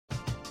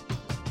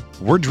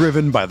We're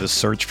driven by the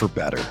search for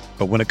better.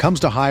 But when it comes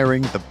to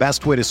hiring, the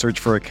best way to search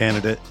for a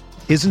candidate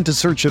isn't to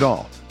search at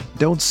all.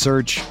 Don't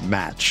search,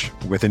 match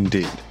with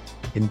Indeed.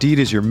 Indeed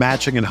is your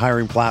matching and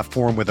hiring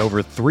platform with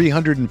over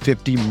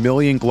 350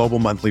 million global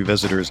monthly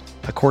visitors,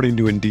 according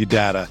to Indeed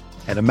data,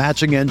 and a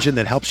matching engine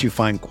that helps you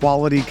find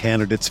quality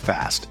candidates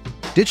fast.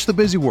 Ditch the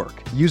busy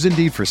work. Use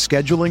Indeed for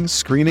scheduling,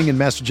 screening, and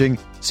messaging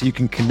so you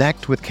can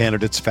connect with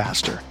candidates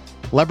faster.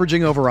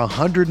 Leveraging over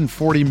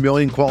 140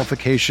 million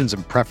qualifications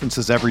and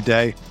preferences every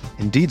day,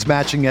 Indeed's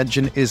matching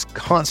engine is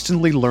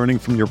constantly learning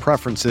from your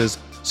preferences,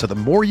 so the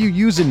more you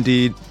use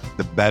Indeed,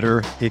 the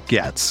better it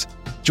gets.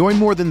 Join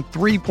more than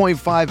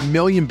 3.5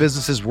 million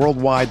businesses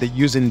worldwide that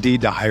use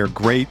Indeed to hire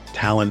great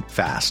talent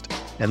fast.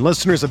 And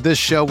listeners of this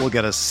show will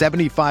get a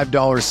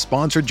 $75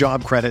 sponsored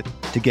job credit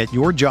to get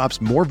your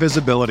jobs more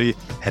visibility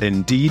at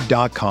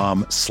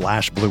Indeed.com/Blue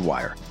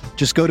Wire.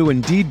 Just go to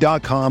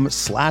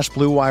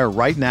Indeed.com/Blue Wire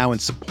right now and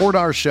support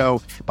our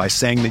show by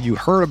saying that you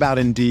heard about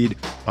Indeed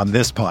on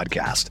this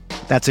podcast.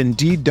 That's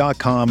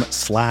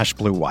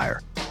Indeed.com/Blue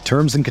Wire.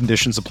 Terms and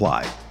conditions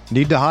apply.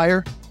 Need to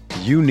hire?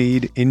 You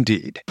need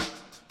Indeed.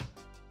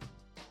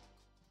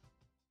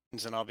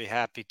 And I'll be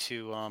happy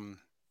to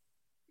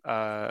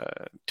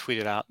tweet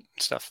it out and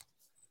stuff.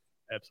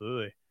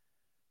 Absolutely.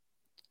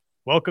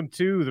 Welcome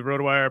to the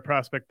RotoWire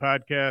Prospect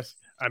Podcast.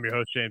 I'm your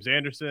host, James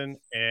Anderson,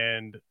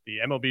 and the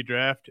MLB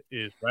draft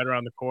is right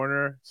around the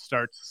corner.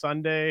 Starts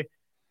Sunday,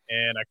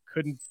 and I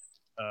couldn't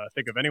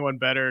think of anyone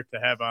better to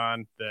have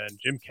on than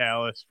Jim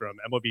Callis from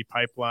MLB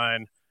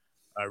Pipeline.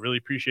 I really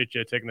appreciate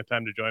you taking the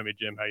time to join me,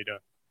 Jim. How you doing?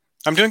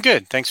 I'm doing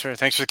good. Thanks for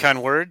the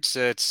kind words.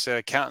 It's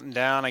counting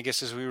down. I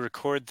guess as we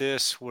record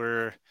this,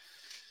 we're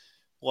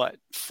a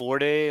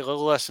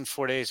little less than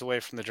 4 days away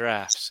from the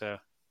draft. So,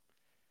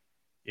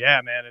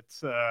 yeah, man,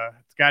 it's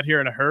got here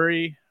in a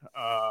hurry.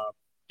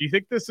 Do you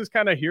think this is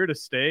kind of here to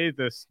stay?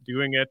 This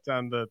doing it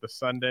on the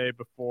Sunday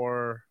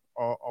before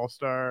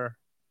All-Star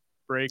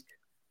break?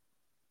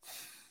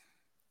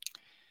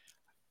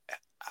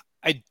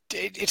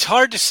 It's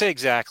hard to say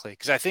exactly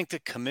because I think the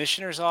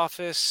commissioner's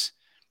office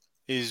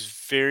is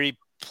very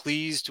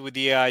pleased with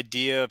the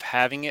idea of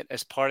having it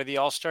as part of the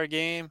All-Star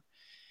game.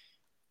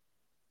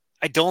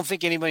 I don't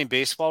think anybody in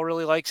baseball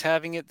really likes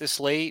having it this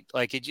late.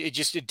 Like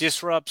it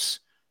disrupts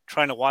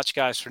trying to watch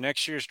guys for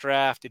next year's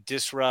draft. It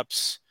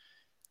disrupts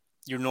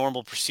your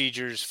normal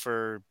procedures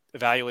for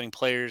evaluating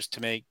players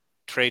to make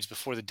trades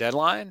before the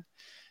deadline.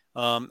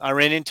 I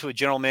ran into a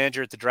general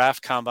manager at the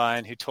draft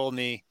combine who told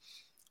me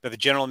that the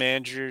general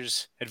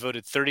managers had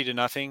voted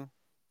 30-0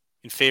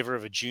 in favor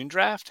of a June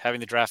draft,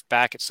 having the draft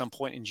back at some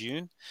point in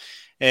June.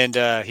 And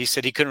he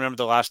said he couldn't remember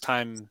the last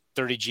time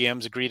 30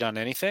 GMs agreed on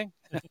anything.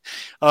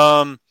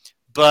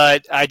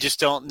 But I just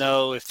don't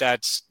know if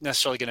that's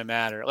necessarily going to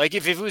matter. Like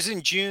if it was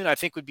in June, I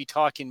think we'd be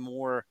talking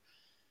more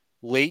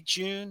late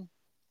June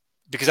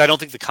because I don't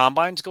think the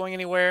combine's going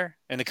anywhere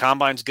and the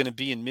combine's going to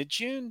be in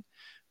mid-June.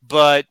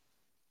 But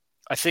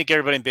I think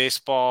everybody in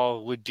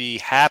baseball would be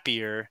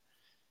happier,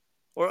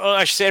 or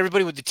I should say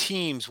everybody with the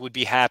teams would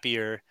be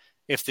happier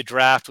if the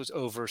draft was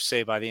over,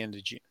 say, by the end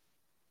of June.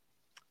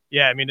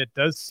 Yeah, I mean, it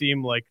does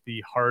seem like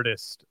the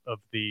hardest of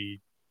the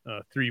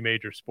three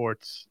major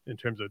sports in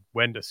terms of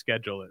when to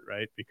schedule it,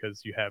 right?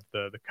 Because you have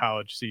the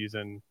college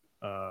season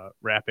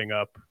wrapping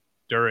up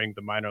during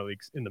the minor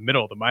leagues, in the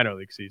middle of the minor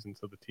league season,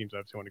 so the teams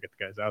obviously want to get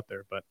the guys out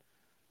there. But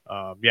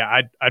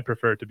yeah, I'd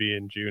prefer it to be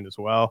in June as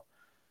well.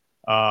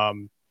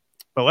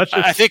 But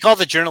I think all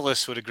the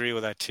journalists would agree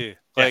with that too.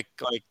 Yeah.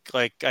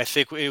 Like I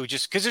think it would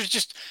just because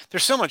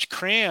there's so much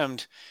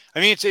crammed. I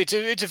mean,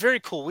 it's a very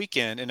cool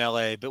weekend in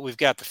LA, but we've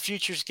got the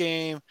Futures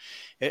game.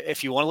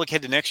 If you want to look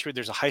ahead to next year,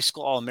 there's a high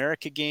school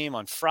All-America game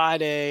on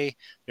Friday.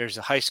 There's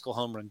a high school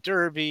home run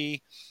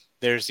derby.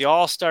 There's the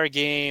All-Star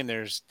game.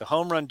 There's the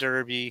home run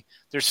derby.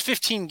 There's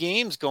 15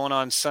 games going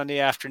on Sunday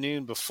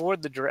afternoon before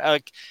the draft.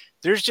 Like,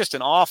 there's just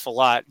an awful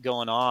lot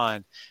going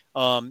on.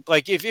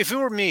 Like if it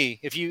were me,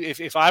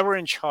 if I were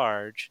in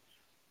charge,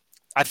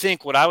 I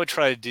think what I would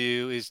try to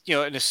do is,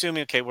 and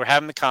assuming, okay, we're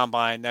having the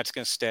combine, that's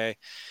going to stay,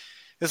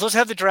 is let's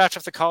have the draft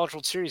if the College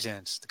World Series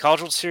ends. The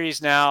College World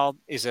Series now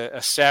is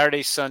a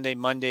Saturday, Sunday,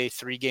 Monday,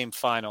 3-game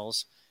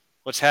finals.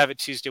 Let's have it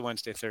Tuesday,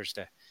 Wednesday,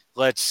 Thursday.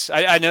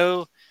 I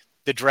know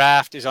the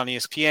draft is on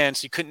ESPN,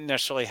 so you couldn't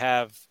necessarily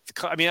have, the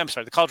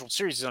College World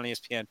Series is on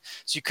ESPN,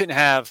 so you couldn't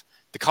have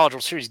the College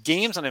World Series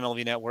games on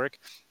MLB Network.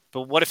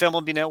 But what if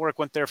MLB Network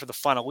went there for the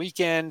final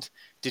weekend,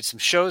 did some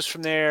shows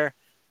from there,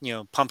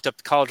 pumped up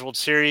the College World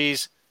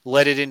Series,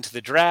 led it into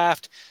the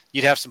draft?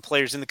 You'd have some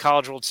players in the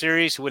College World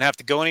Series who wouldn't have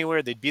to go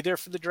anywhere. They'd be there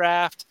for the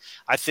draft.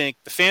 I think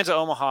the fans of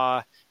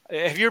Omaha –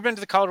 have you ever been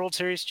to the College World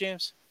Series,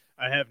 James?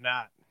 I have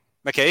not.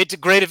 Okay,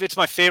 it's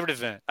my favorite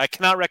event. I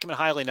cannot recommend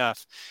highly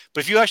enough.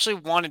 But if you actually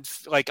wanted,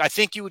 I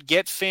think you would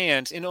get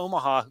fans in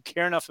Omaha who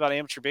care enough about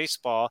amateur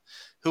baseball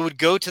who would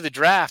go to the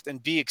draft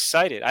and be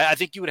excited. I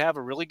think you would have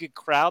a really good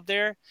crowd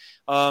there.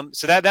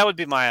 So that would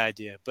be my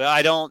idea. But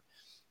I don't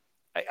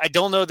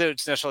know that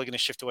it's necessarily going to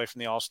shift away from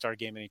the All-Star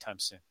game anytime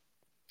soon.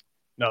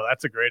 No,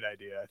 that's a great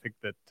idea. I think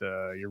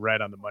that you're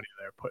right on the money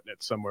there, putting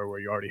it somewhere where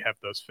you already have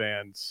those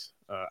fans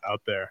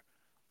out there.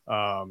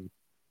 Um,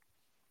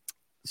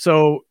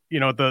 so,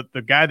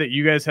 the guy that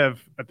you guys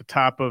have at the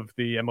top of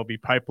the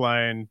MLB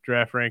pipeline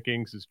draft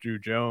rankings is Drew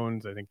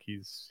Jones. I think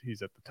he's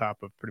at the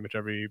top of pretty much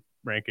every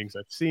rankings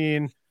I've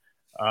seen.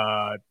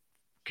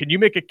 Can you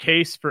make a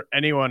case for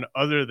anyone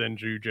other than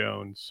Drew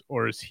Jones,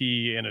 or is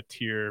he in a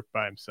tier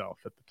by himself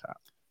at the top?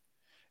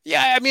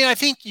 Yeah, I mean, I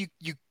think you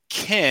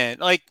can.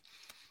 Like,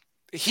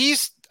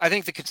 he's, I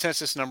think, the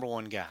consensus number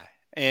one guy.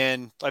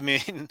 And I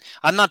mean,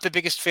 I'm not the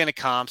biggest fan of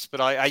comps,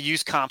 but I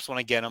use comps when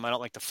I get them. I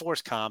don't like to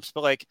force comps,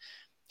 but like,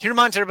 he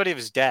reminds everybody of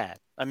his dad.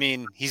 I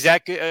mean, he's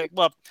that good.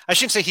 Well, I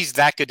shouldn't say he's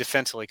that good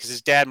defensively because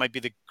his dad might be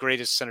the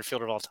greatest center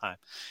fielder of all time.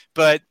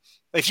 But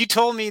if you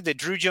told me that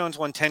Drew Jones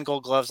won 10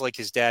 gold gloves like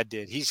his dad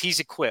did, he's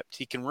equipped.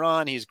 He can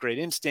run. He has great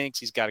instincts.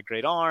 He's got a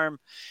great arm.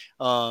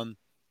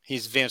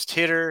 He's an advanced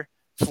hitter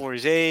for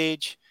his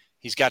age.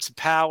 He's got some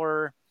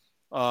power.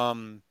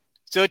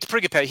 So it's a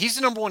pretty good pay. He's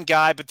the number one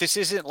guy, but this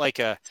isn't like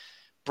a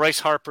Bryce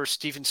Harper,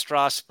 Steven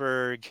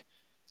Strasburg,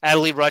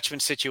 Adley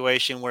Rutschman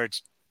situation where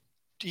it's,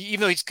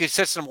 even though he's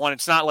consensus number one,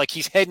 it's not like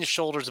he's head and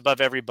shoulders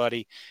above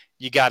everybody.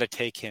 You got to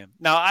take him.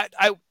 Now,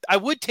 I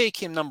would take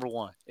him number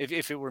one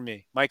if it were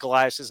me. Mike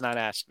Elias has not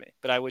asked me,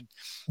 but I would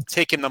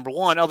take him number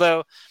one.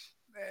 Although,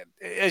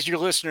 as your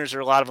listeners, or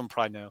a lot of them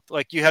probably know,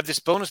 like you have this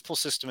bonus pool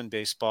system in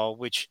baseball,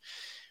 which,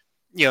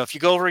 if you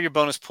go over your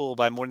bonus pool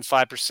by more than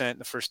 5% in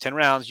the first 10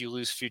 rounds, you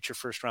lose future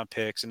first round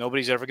picks, and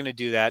nobody's ever going to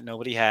do that.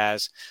 Nobody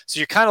has.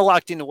 So you're kind of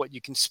locked into what you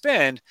can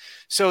spend.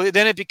 So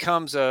then it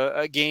becomes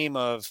a game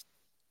of,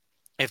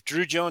 if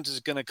Drew Jones is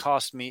going to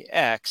cost me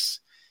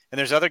X, and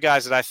there's other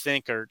guys that I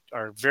think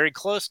are very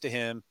close to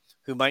him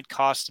who might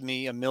cost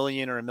me $1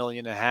 million or $1.5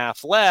 million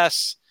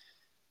less,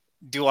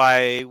 do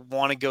I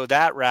want to go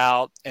that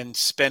route and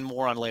spend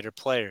more on later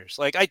players?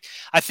 Like,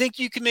 I think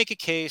you can make a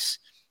case.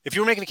 If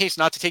you were making a case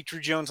not to take Drew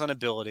Jones on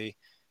ability,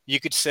 you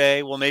could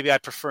say, well, maybe I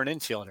prefer an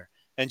infielder.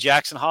 And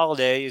Jackson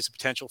Holliday is a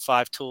potential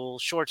 5-tool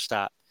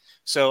shortstop.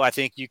 So I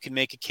think you can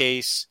make a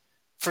case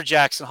for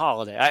Jackson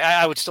Holliday.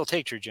 I would still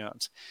take Drew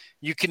Jones.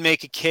 You can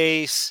make a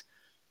case.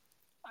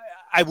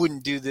 I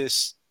wouldn't do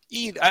this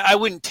either. I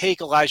wouldn't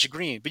take Elijah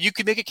Green, but you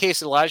could make a case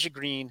that Elijah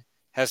Green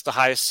has the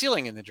highest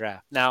ceiling in the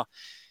draft. Now,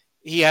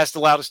 he has the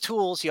loudest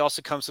tools. He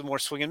also comes with more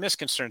swing and miss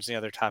concerns than the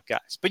other top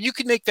guys. But you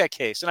could make that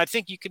case. And I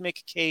think you could make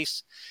a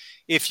case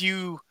if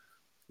you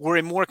were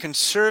a more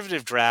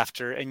conservative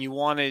drafter and you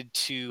wanted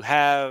to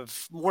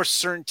have more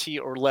certainty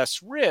or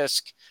less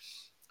risk.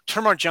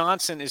 Termarr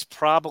Johnson is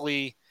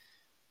probably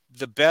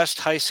the best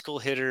high school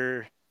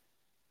hitter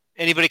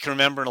anybody can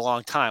remember in a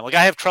long time. Like,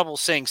 I have trouble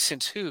saying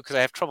since who, because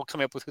I have trouble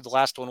coming up with who the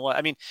last one was.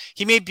 I mean,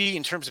 he may be,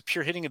 in terms of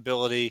pure hitting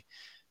ability,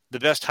 the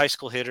best high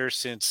school hitter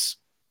since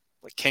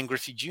like Ken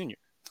Griffey Jr.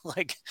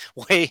 Like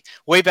way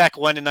back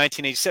when in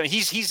 1987.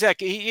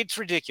 It's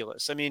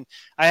ridiculous. I mean,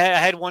 I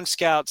had one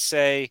scout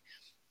say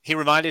he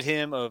reminded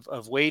him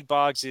of Wade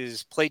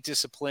Boggs's plate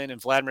discipline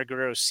and Vladimir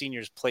Guerrero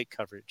Sr.'s plate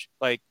coverage.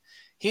 Like,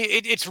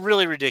 it's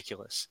really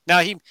ridiculous. Now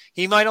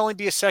he might only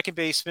be a second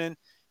baseman,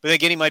 but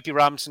again, he might be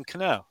Robinson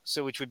Cano,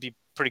 so which would be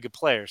pretty good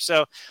player.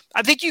 So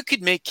I think you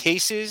could make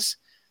cases,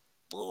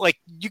 like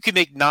you could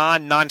make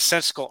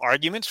nonsensical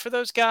arguments for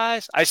those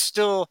guys.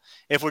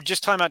 If we're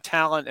just talking about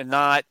talent and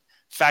not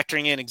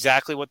factoring in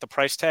exactly what the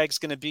price tag is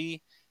going to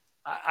be,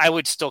 I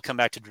would still come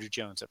back to Drew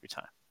Jones every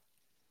time.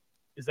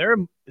 Is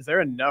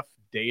there enough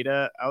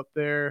data out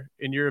there,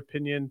 in your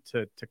opinion,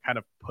 to kind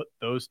of put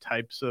those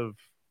types of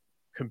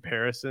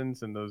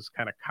comparisons and those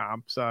kind of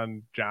comps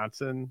on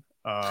Johnson?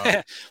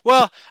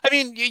 Well, I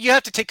mean, you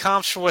have to take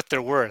comps for what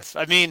they're worth.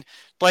 I mean,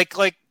 like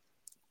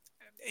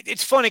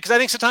it's funny because I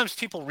think sometimes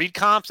people read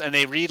comps and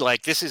they read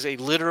like this is a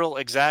literal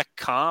exact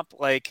comp.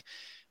 Like,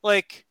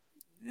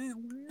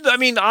 I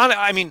mean,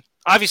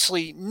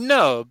 obviously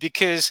no,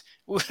 because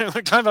we're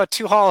talking about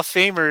two Hall of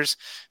Famers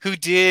who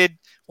did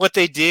what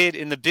they did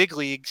in the big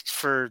leagues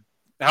for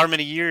however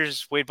many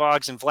years Wade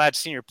Boggs and Vlad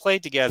Sr.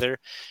 played together,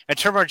 and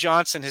Termarr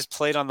Johnson has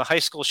played on the high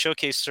school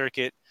showcase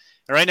circuit,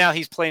 and right now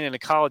he's playing in a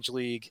college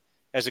league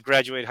as a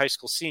graduate high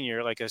school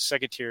senior, like a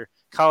second-tier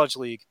college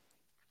league,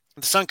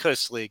 the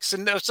Suncoast League.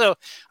 So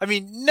I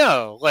mean,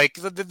 no, like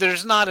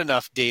there's not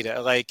enough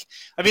data. Like,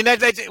 I mean,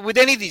 that with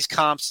any of these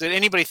comps that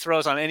anybody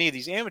throws on any of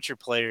these amateur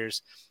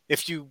players,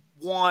 if you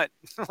want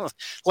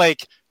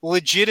like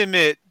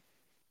legitimate,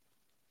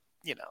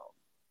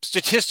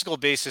 statistical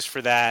basis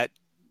for that,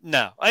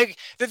 no.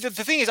 The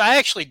thing is, I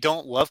actually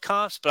don't love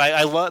comps, but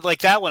I love, like,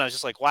 that one. I was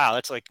just like, wow,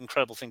 that's like an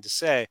incredible thing to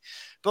say.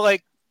 But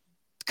like,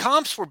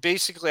 comps were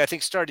basically, I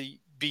think, started to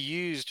be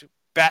used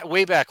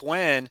way back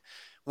when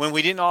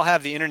we didn't all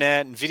have the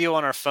internet and video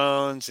on our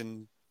phones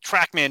and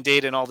TrackMan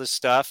data and all this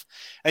stuff.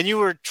 And you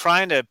were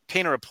trying to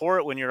paint a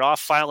report when you're off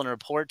filing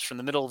reports from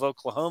the middle of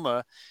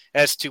Oklahoma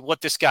as to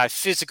what this guy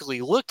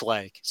physically looked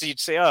like. So you'd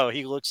say, oh,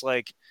 he looks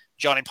like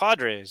Johnny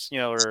Padres,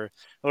 or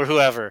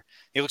whoever.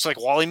 He looks like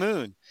Wally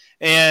Moon.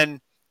 And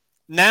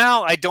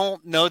now I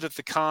don't know that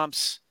the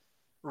comps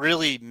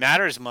really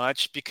matter as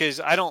much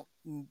because I don't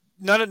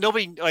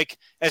nobody, like,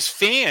 as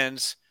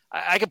fans,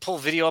 I can pull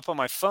video up on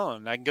my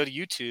phone. I can go to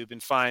YouTube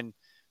and find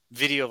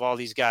video of all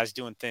these guys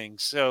doing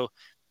things. So,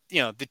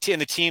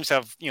 the teams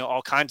have,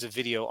 all kinds of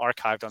video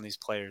archived on these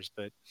players.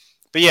 But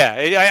yeah,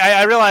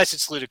 I realize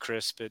it's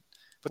ludicrous, but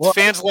the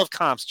fans love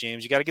comps,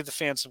 James. You got to give the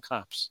fans some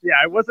comps. Yeah,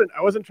 I wasn't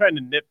trying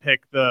to nitpick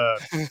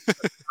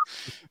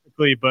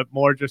specifically, but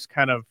more just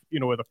kind of,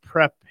 with a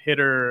prep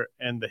hitter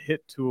and the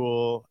hit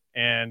tool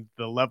and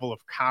the level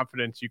of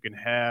confidence you can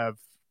have.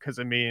 Because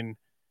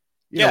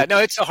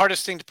it's the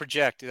hardest thing to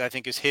project, I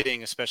think, is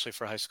hitting, especially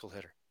for a high school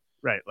hitter.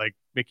 Right, like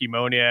Mickey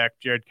Moniak,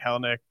 Jared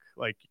Kelenic,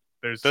 like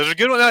those are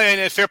good ones.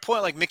 And a fair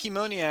point, like Mickey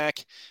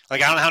Moniak.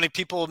 Like, I don't know how many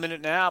people admit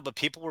it now, but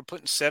people were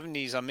putting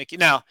 70s on Mickey.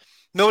 Now,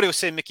 nobody was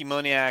saying Mickey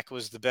Moniak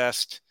was the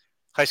best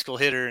high school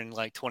hitter in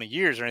like 20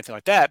 years or anything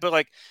like that. But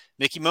like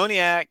Mickey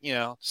Moniak,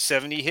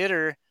 70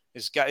 hitter.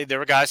 There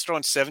were guys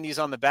throwing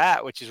 70s on the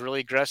bat, which is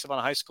really aggressive on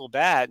a high school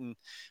bat. And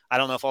I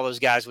don't know if all those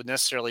guys would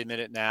necessarily admit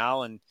it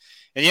now. And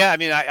yeah,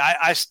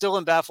 I still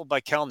am baffled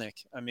by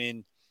Kelenic.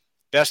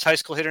 Best high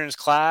school hitter in his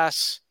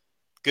class,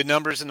 good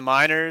numbers in the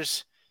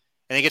minors,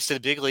 and he gets to the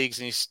big leagues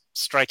and he's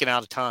striking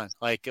out a ton.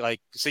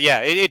 So yeah,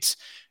 it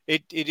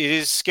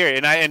is scary.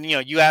 And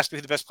you asked me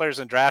who the best players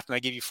in the draft, and I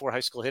gave you 4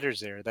 high school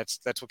hitters there. That's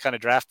what kind of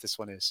draft this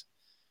one is.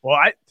 Well,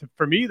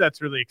 for me,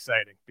 that's really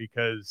exciting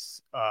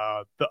because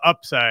the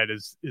upside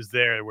is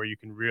there where you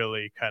can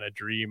really kind of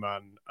dream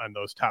on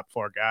those top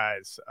 4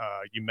 guys.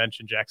 You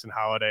mentioned Jackson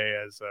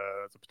Holliday as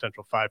a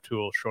potential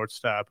 5-tool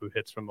shortstop who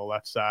hits from the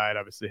left side,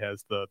 obviously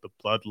has the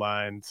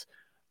bloodlines.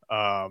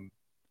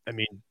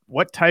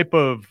 What type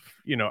of,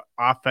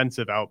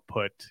 offensive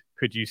output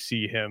could you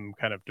see him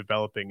kind of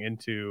developing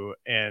into?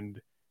 And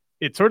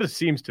it sort of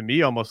seems to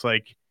me almost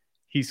like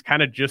he's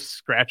kind of just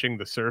scratching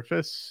the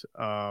surface.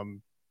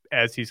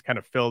 As he's kind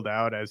of filled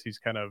out, as he's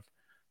kind of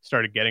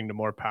started getting to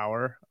more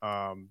power.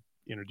 Do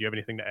you have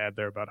anything to add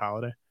there about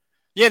Holliday?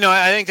 Yeah, no,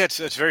 I think that's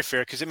very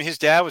fair because, his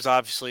dad was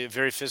obviously a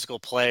very physical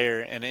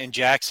player, and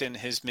Jackson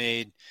has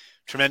made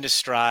tremendous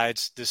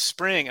strides this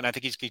spring, and I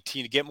think he's going to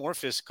continue to get more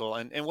physical.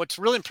 And what's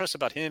really impressive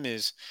about him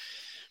is,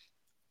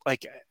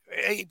 like,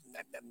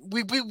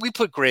 we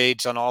put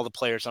grades on all the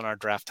players on our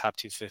draft top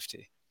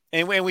 250.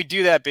 And we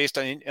do that based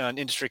on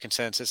industry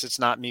consensus. It's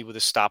not me with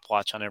a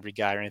stopwatch on every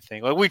guy or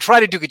anything. Like, we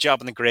try to do a good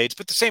job on the grades,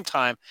 but at the same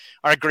time,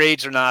 our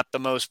grades are not the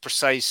most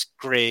precise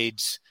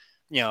grades,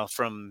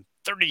 from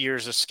 30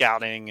 years of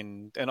scouting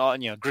and all,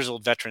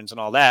 grizzled veterans and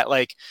all that.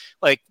 Like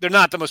they're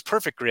not the most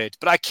perfect grades.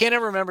 But I can't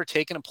ever remember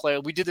taking a player.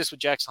 We did this with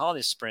Jackson Holliday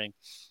this spring,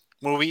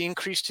 where we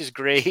increased his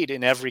grade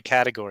in every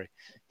category: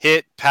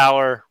 hit,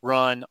 power,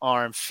 run,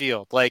 arm,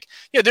 field.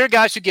 There are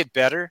guys who get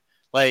better,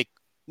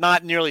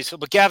 not nearly so,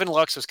 but Gavin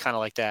Lux was kind of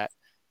like that.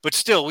 But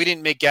still, we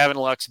didn't make Gavin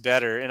Lux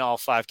better in all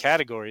 5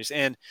 categories.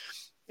 And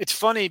it's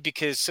funny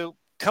because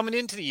coming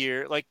into the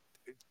year,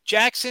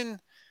 Jackson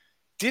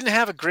didn't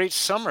have a great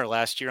summer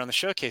last year on the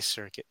showcase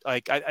circuit. I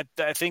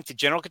think the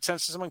general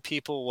consensus among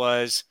people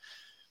was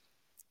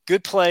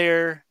good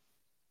player,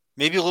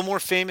 maybe a little more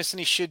famous than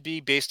he should be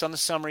based on the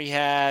summer he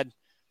had.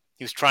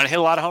 He was trying to hit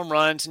a lot of home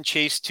runs and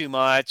chase too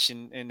much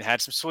and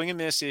had some swing and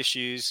miss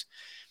issues.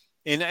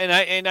 And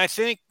I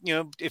think,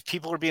 if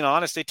people were being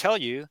honest, they tell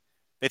you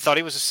they thought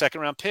he was a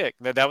 2nd-round pick.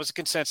 That was a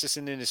consensus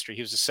in the industry.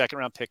 He was a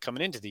 2nd-round pick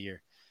coming into the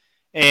year.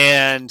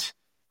 And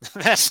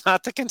that's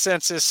not the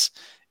consensus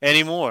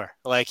anymore.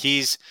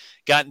 He's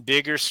gotten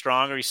bigger,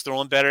 stronger. He's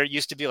throwing better. It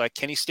used to be like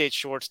Kenny State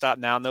shortstop.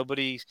 Now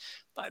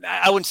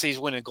I wouldn't say he's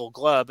winning a Gold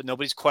Glove, but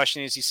nobody's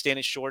questioning is he staying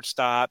at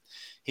shortstop.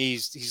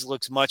 He's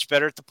looks much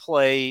better at the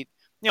plate.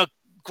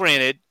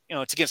 Granted,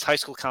 it's against high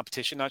school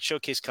competition, not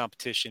showcase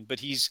competition, but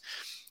he's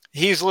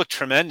looked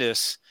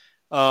tremendous.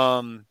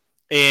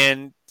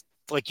 And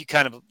like you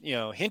kind of,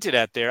 hinted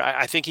at there,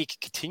 I think he can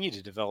continue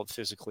to develop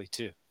physically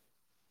too.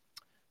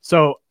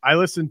 So I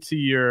listened to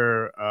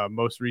your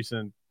most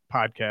recent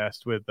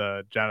podcast with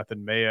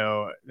Jonathan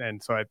Mayo.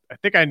 And so I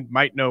think I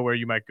might know where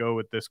you might go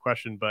with this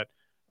question, but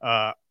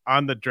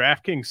on the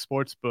DraftKings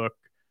Sportsbook.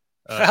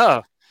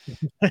 I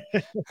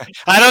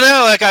don't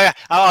know.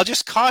 I'll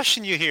just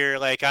caution you here.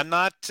 I'm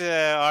not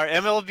our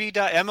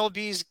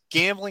MLB's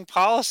gambling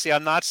policy.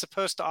 I'm not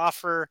supposed to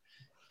offer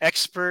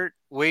expert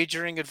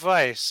wagering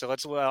advice. So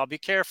I'll be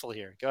careful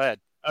here. Go ahead.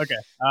 Okay.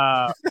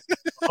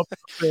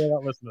 Hopefully I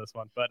don't listen to this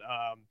one, but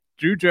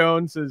Drew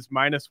Jones is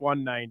minus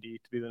 190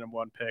 to be the number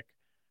 1 pick.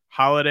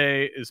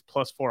 Holliday is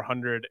plus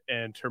 400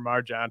 and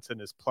Termarr Johnson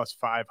is plus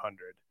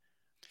 500.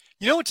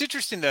 You know what's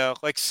interesting though?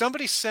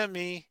 Somebody sent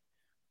me,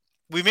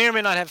 we may or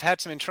may not have had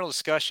some internal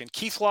discussion.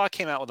 Keith Law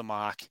came out with a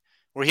mock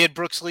where he had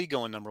Brooks Lee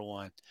going number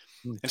 1.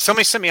 And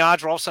somebody sent me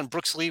odds where all of a sudden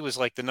Brooks Lee was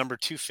the number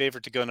 2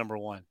 favorite to go number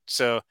 1.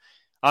 So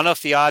I don't know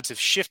if the odds have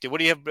shifted. What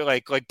do you have?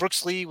 Like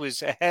Brooks Lee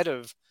was ahead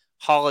of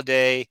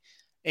Holliday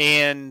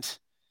and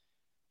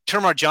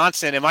Termarr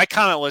Johnson. And my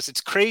comment was,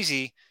 it's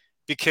crazy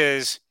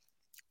because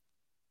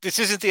this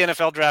isn't the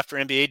NFL draft or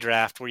NBA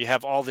draft where you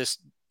have all this,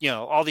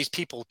 all these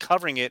people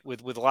covering it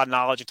with a lot of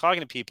knowledge and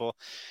talking to people.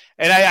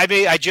 And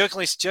I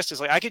jokingly suggested,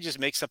 I could just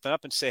make something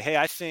up and say, hey,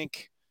 I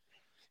think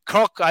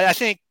I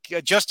think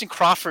Justin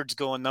Crawford's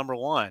going number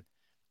one,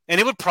 and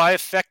it would probably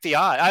affect the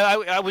odd.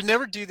 I would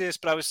never do this,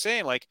 but I was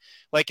saying like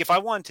if I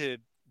wanted to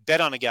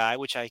bet on a guy,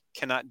 which I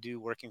cannot do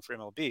working for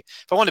MLB,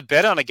 if I wanted to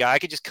bet on a guy, I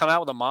could just come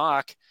out with a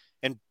mock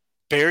and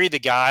bury the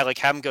guy, like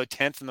have him go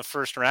 10th in the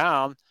first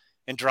round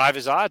and drive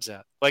his odds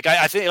up. Like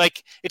I think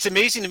like it's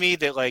amazing to me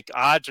that like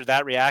odds are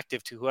that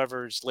reactive to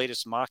whoever's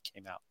latest mock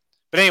came out.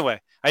 But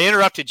anyway, I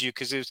interrupted you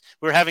because we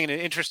were having an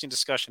interesting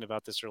discussion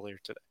about this earlier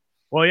today.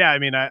 Well, yeah, I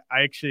mean, I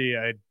actually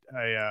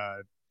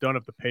don't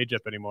have the page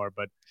up anymore,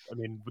 but I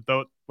mean,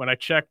 when I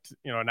checked,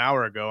 an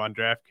hour ago on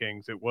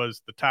DraftKings, it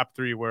was the top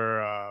three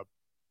were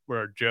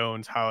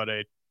Jones,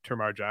 Holiday,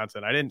 Termarr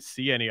Johnson. I didn't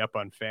see any up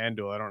on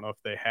FanDuel. I don't know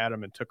if they had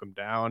him and took him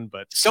down,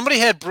 but somebody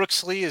had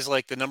Brooks Lee as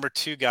like the number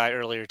 2 guy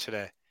earlier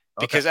today.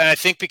 Because and I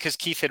think because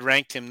Keith had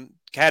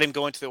had him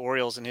going to the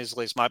Orioles in his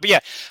latest mock. But yeah,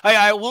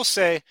 I will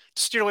say,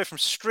 to steer away from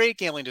straight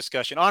gambling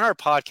discussion, on our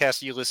podcast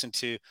that you listen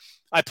to,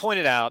 I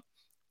pointed out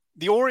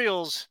the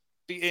Orioles,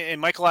 and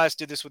Michael Elias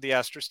did this with the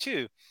Astros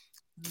too.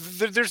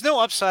 There's no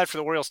upside for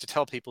the Orioles to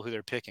tell people who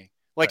they're picking.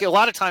 Like, right. A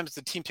lot of times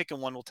the team picking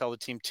one will tell the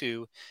team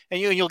two, and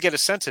you'll get a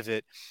sense of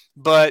it.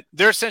 But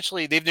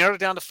they've narrowed it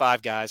down to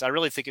 5 guys. I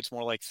really think it's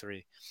more like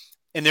 3.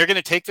 And they're going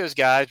to take those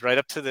guys right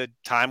up to the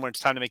time when it's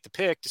time to make the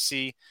pick to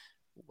see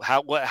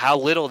how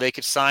little they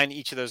could sign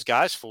each of those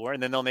guys for,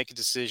 and then they'll make a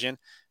decision.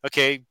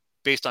 Okay,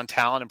 based on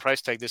talent and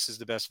price tag, this is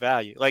the best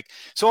value. Like,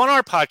 so on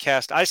our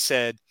podcast, I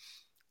said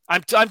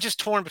I'm just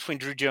torn between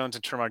Drew Jones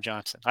and Termarr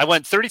Johnson. I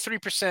went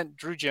 33%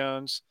 Drew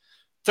Jones,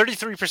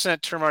 33%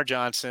 Termarr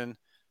Johnson,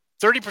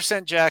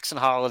 30% Jackson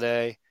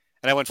Holiday,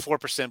 and I went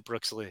 4%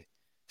 Brooks Lee.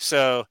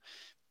 So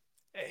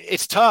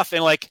it's tough,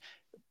 and like,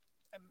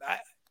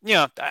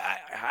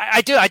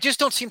 I just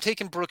don't see him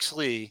taking Brooks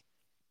Lee,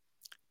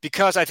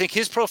 because I think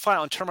his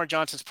profile and Termarr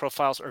Johnson's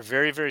profiles are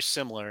very, very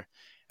similar.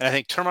 And I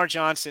think Termarr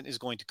Johnson is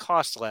going to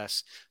cost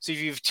less. So if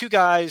you have 2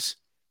 guys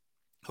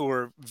who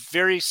are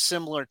very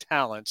similar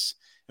talents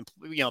and,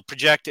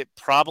 project at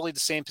probably the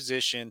same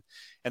position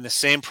and the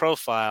same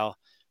profile,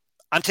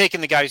 I'm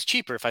taking the guy who's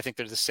cheaper if I think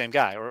they're the same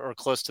guy or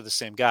close to the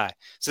same guy.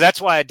 So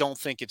that's why I don't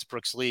think it's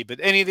Brooks Lee. But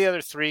any of the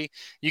other 3,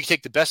 you can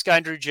take the best guy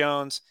in Drew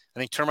Jones. I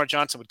think Termarr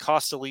Johnson would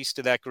cost the least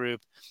to that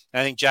group. And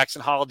I think Jackson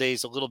Holiday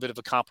is a little bit of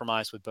a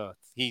compromise with both.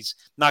 He's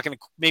not going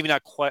to maybe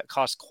not quite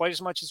cost quite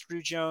as much as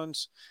Drew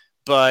Jones,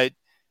 but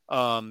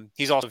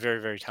he's also a very,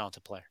 very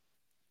talented player.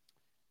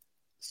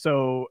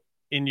 So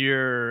in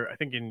your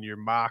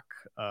mock,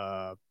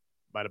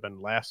 might have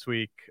been last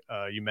week,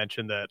 you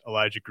mentioned that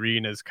Elijah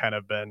Green has kind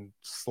of been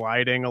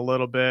sliding a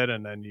little bit,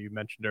 and then you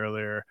mentioned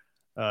earlier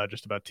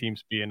just about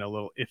teams being a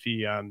little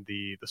iffy on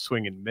the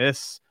swing and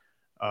miss.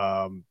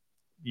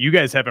 You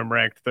guys have him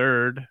ranked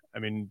 3rd. I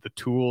mean, the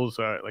tools,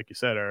 like you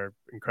said, are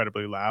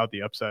incredibly loud.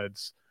 The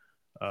upside's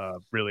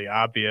really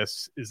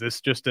obvious. Is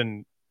this just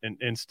an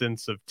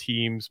instance of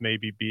teams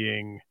maybe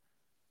being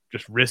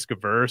just risk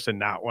averse and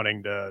not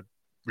wanting to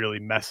really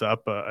mess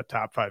up a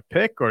top 5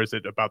 pick, or is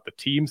it about the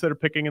teams that are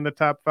picking in the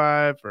top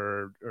 5,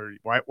 or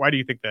why do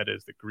you think that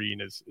is that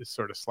Green is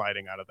sort of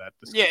sliding out of that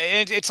discussion? Yeah,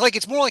 and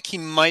it's more like he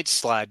might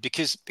slide,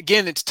 because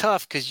again, it's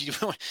tough because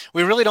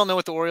we really don't know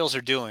what the Orioles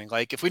are doing.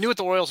 Like, if we knew what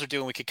the Orioles are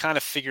doing, we could kind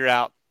of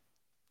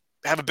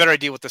have a better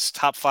idea what this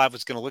top 5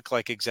 was going to look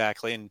like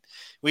exactly. And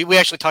we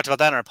actually talked about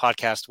that in our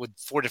podcast with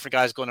 4 different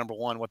guys going number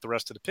 1, what the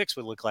rest of the picks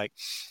would look like.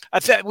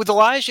 With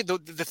Elijah,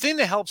 the thing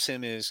that helps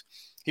him is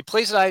he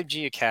plays at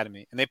IMG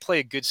Academy, and they play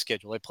a good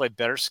schedule. They play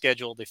better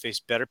schedule. They face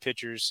better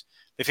pitchers.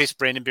 They face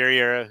Brandon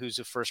Barriera, who's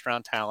a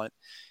first-round talent,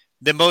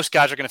 than most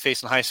guys are going to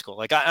face in high school.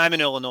 Like, I'm in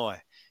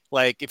Illinois.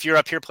 Like, if you're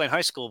up here playing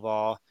high school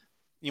ball,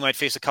 you might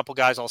face a couple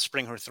guys all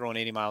spring who are throwing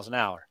 80 miles an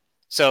hour.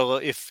 So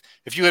if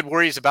you had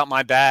worries about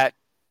my bat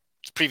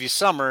previous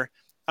summer,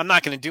 I'm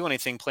not going to do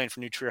anything playing for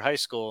New Trier High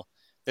School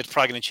that's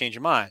probably going to change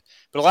your mind.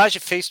 But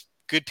Elijah faced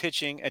good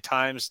pitching at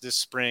times this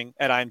spring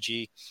at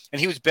IMG, and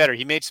he was better.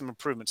 He made some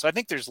improvements. So I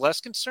think there's less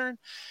concern.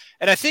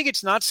 And I think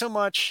it's not so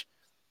much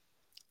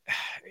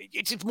 –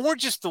 it's more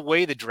just the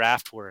way the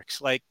draft works.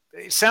 Like,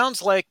 it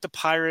sounds like the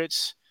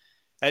Pirates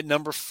at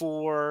number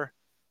 4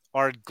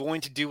 are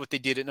going to do what they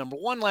did at number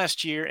 1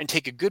 last year and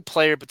take a good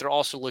player, but they're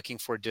also looking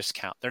for a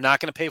discount. They're not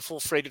going to pay full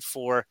freight at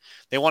 4.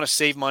 They want to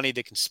save money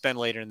they can spend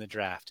later in the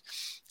draft.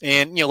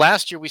 And,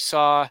 last year we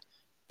saw –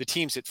 the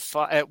teams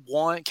at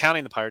 1,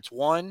 counting the Pirates,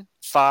 1,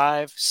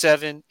 5,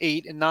 7,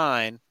 8, and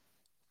 9,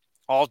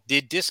 all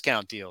did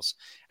discount deals,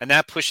 and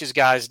that pushes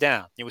guys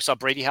down. We saw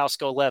Brady House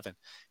go 11.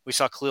 We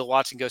saw Khalil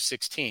Watson go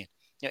 16.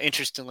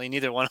 Interestingly,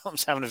 neither one of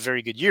them's having a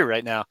very good year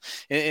right now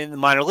in the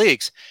minor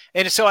leagues.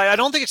 And so I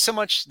don't think it's so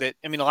much that,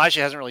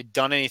 Elijah hasn't really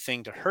done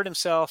anything to hurt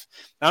himself.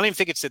 I don't even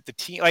think it's that the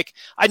team, like,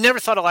 I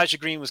never thought Elijah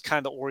Green was kind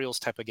of the Orioles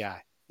type of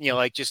guy.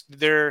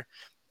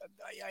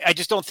 I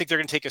just don't think they're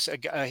going to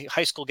take a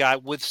high school guy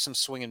with some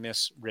swing and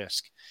miss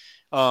risk.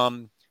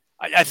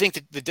 I think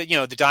that the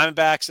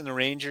Diamondbacks and the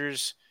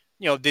Rangers,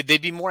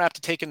 they'd be more apt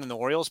to take him than the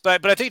Orioles.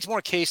 But I think it's more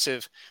a case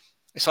of,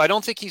 so I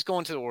don't think he's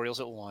going to the Orioles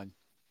at 1.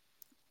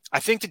 I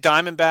think the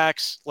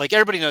Diamondbacks, like,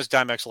 everybody knows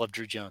Diamondbacks love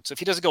Drew Jones. So if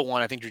he doesn't go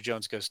 1, I think Drew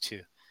Jones goes 2.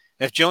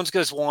 And if Jones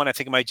goes 1, I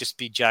think it might just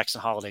be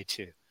Jackson Holiday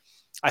 2.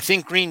 I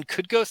think Green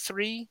could go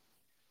 3.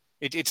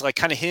 It's like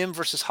kind of him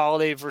versus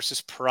Holiday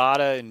versus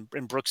Parada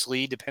and Brooks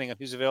Lee, depending on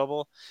who's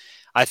available.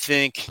 I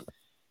think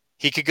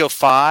he could go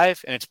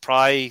 5, and it's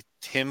probably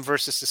him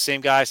versus the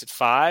same guys at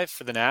 5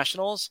 for the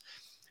Nationals.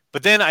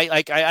 But then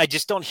I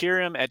just don't hear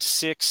him at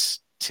 6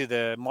 to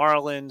the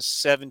Marlins,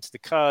 7 to the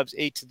Cubs,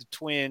 8 to the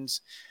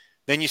Twins.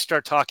 Then you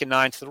start talking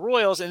 9 to the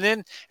Royals, and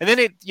then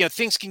it, you know,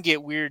 things can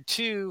get weird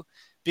too,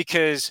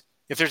 because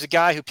if there's a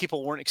guy who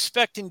people weren't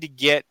expecting to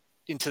get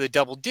into the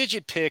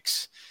double-digit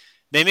picks,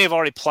 they may have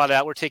already plotted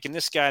out, we're taking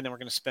this guy and then we're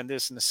going to spend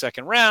this in the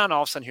second round.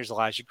 All of a sudden, here's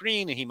Elijah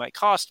Green, and he might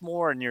cost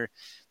more, and you're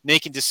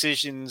making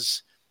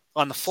decisions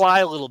on the fly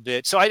a little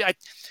bit. So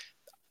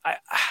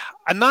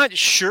I'm not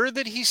sure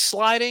that he's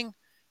sliding,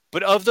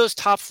 but of those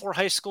top 4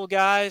 high school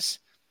guys,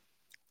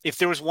 if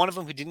there was one of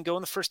them who didn't go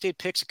in the first 8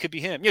 picks, it could be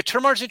him. Yeah,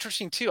 Termar's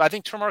interesting too. I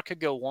think Termar could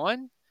go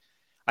 1.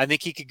 I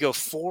think he could go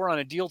 4 on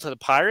a deal to the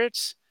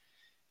Pirates.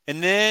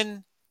 And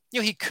then, you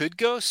know, he could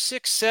go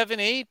 6, 7,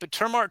 8, but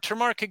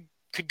Termar could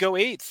go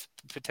 8th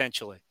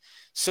potentially.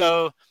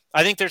 So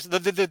I think there's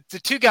the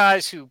 2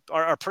 guys who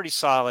are pretty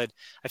solid.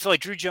 I feel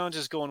like Drew Jones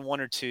is going 1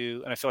 or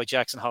 2, and I feel like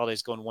Jackson Holiday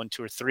is going 1,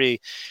 2, or 3.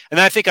 And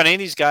then I think on any of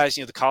these guys,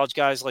 you know, the college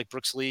guys like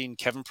Brooks Lee and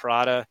Kevin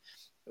Parada,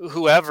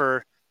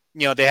 whoever,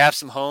 you know, they have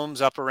some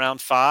homes up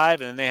around 5,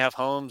 and then they have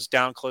homes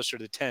down closer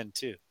to 10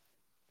 too.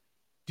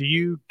 Do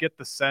you get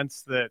the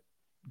sense that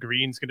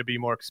Green's going to be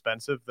more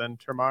expensive than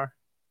Termar?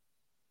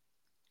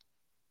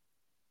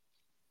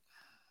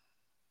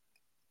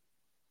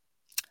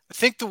 I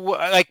think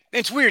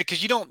it's weird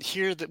because we don't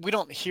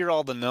hear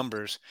all the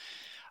numbers.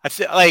 I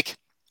think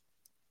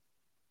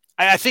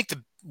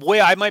the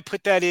way I might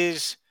put that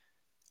is,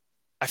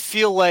 I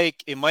feel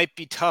like it might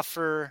be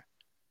tougher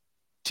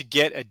to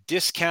get a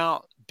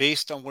discount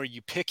based on where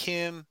you pick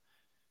him,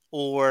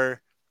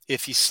 or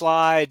if he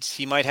slides,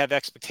 he might have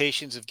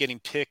expectations of getting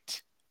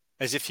picked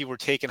as if he were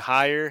taken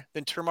higher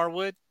than Termar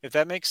would, if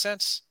that makes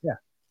sense. Yeah.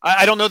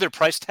 I don't know their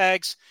price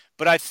tags,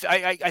 but I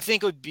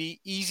think it would be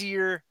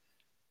easier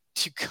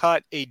to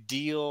cut a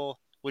deal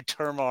with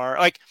Termar.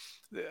 Like,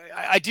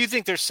 I do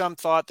think there's some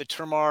thought that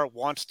Termar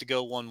wants to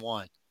go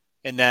 1-1,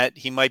 and that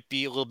he might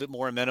be a little bit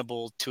more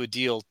amenable to a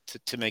deal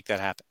to make that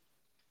happen.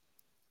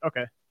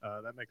 Okay.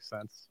 That makes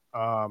sense.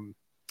 I'm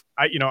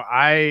going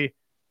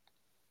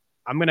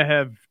to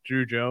have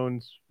Drew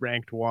Jones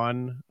ranked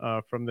 1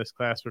 from this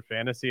class for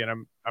fantasy, and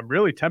I'm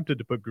really tempted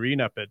to put Green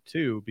up at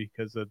 2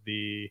 because of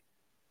the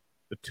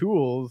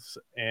tools.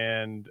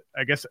 And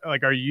I guess,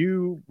 like,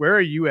 where are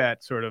you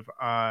at sort of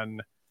on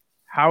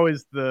how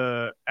is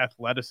the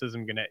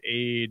athleticism going to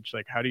age?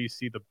 Like, how do you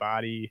see the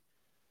body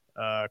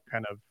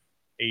kind of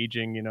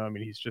aging? You know, I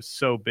mean, he's just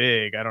so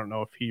big. I don't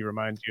know if he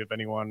reminds you of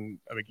anyone.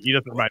 I mean, he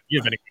doesn't remind you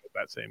of anyone of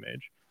that same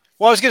age.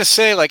 Well, I was going to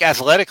say, like,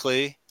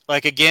 athletically,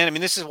 like, again, I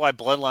mean, this is why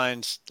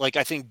bloodlines, like,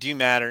 I think do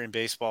matter in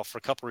baseball for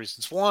a couple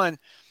reasons. One,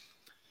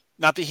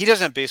 not that he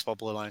doesn't have baseball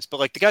bloodlines, but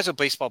like the guys with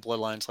baseball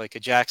bloodlines, like a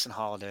Jackson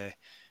Holiday,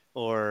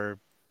 or,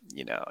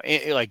 you know,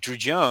 like Drew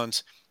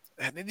Jones,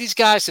 these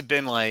guys have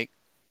been like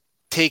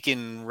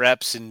taking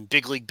reps in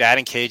big league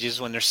batting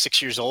cages when they're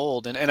 6 years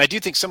old. And I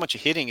do think so much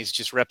of hitting is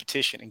just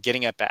repetition and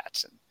getting at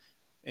bats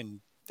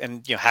and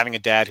you know, having a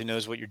dad who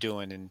knows what you're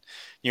doing, and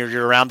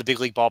you're around the big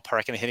league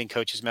ballpark and the hitting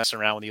coach is messing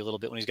around with you a little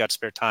bit when he's got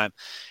spare time.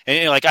 And,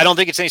 you know, like, I don't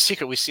think it's any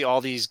secret. We see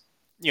all these,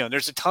 you know,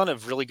 there's a ton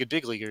of really good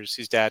big leaguers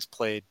whose dads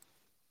played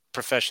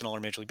professional or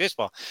Major League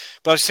Baseball.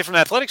 But I would say from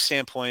an athletic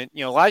standpoint,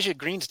 you know, Elijah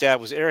Green's dad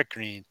was Eric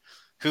Green,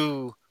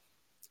 who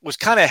was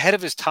kind of ahead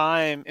of his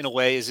time in a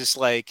way, is this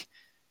like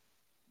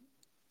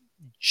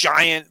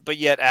giant but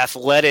yet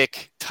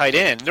athletic tight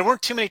end. There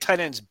weren't too many tight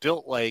ends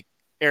built like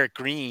Eric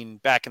Green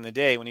back in the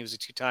day when he was a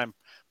 2-time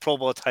Pro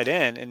Bowl tight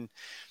end.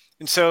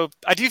 And so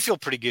I do feel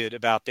pretty good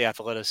about the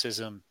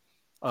athleticism,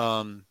 you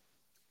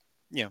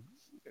know,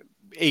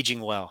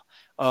 aging well.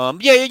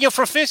 You know,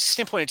 from a fantasy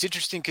standpoint, it's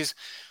interesting because,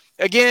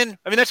 again,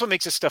 I mean, that's what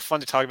makes this stuff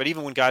fun to talk about,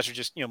 even when guys are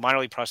just, you know, minor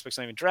league prospects,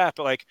 not even draft.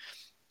 But, like,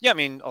 yeah, I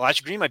mean,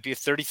 Elijah Green might be a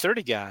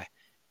 30-30 guy.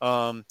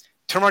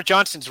 Termarr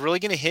Johnson's really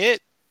going to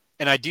hit,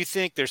 and I do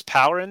think there's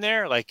power in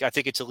there. Like, I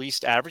think it's at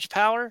least average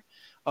power.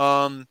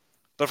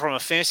 But from a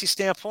fantasy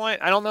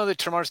standpoint, I don't know that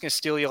Termarr's going to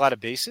steal you a lot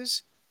of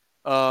bases.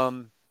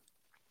 And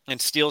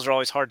steals are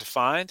always hard to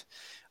find.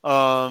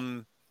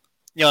 You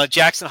know,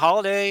 Jackson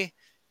Holiday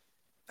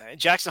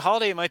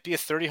might be a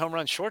 30 home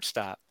run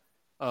shortstop.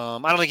 I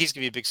don't think he's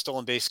going to be a big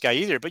stolen base guy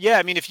either. But yeah,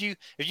 I mean, if you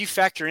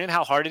factor in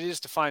how hard it is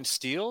to find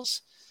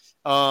steals,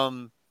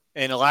 and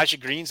Elijah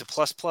Green's a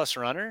plus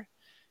runner,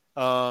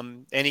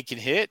 and he can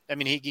hit. I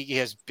mean, he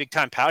has big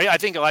time power. I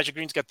think Elijah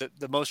Green's got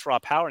the most raw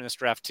power in this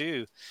draft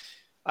too.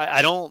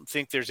 I don't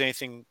think there's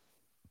anything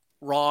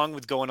wrong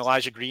with going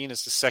Elijah Green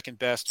as the second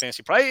best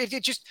fantasy price.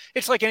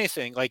 It's like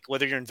anything, like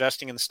whether you're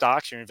investing in the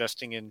stocks, you're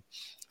investing in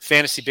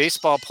fantasy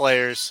baseball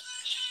players.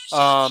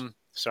 Sorry,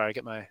 I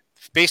get my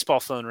baseball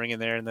phone ringing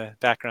there in the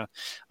background.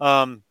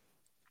 But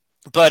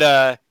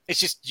it's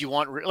just, you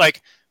want,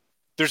 like,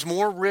 there's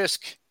more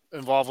risk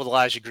involved with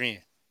Elijah Green,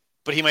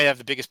 but he might have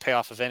the biggest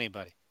payoff of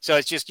anybody. So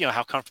it's just,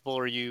 how comfortable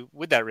are you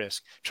with that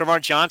risk? Tremar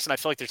Johnson, I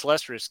feel like there's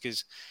less risk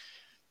because,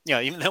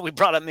 even though we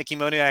brought up Mickey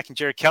Moniak and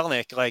Jared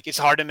Kelenic, like it's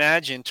hard to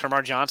imagine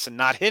Tremar Johnson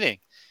not hitting.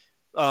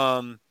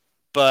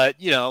 But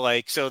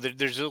so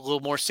there's a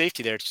little more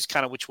safety there. It's just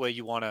kind of which way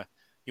you want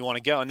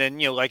to go. And then,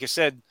 like I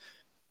said,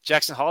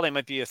 Jackson Holiday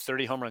might be a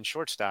 30 home run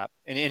shortstop,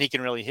 and he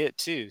can really hit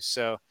too.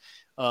 So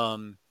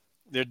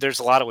there's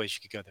a lot of ways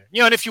you could go there.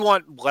 And if you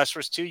want less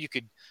risk too, you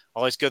could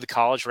always go the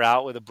college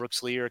route with a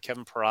Brooks Lee or a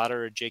Kevin Parada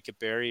or Jacob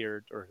Berry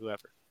or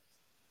whoever.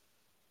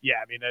 Yeah,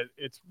 I mean,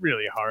 it's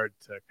really hard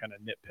to kind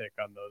of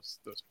nitpick on those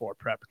 4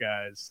 prep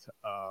guys.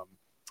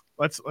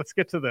 Let's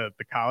get to the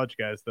college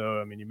guys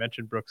though. I mean, you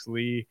mentioned Brooks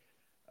Lee.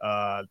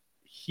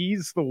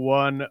 He's the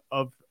one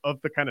of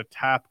the kind of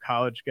top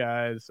college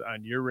guys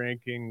on your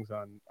rankings,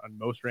 on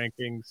most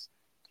rankings.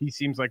 He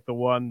seems like the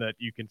one that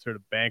you can sort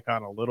of bank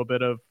on a little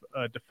bit of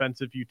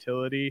defensive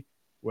utility.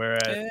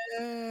 Whereas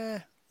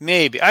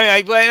maybe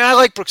I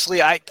like Brooks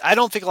Lee. I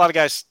don't think a lot of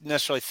guys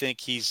necessarily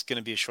think he's going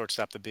to be a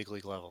shortstop at the big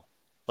league level.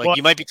 Like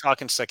you might be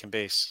talking second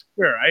base.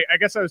 Sure. I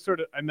guess I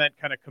meant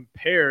kind of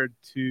compared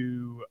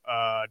to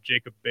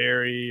Jacob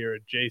Berry or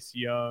Jace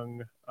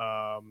Young.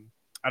 I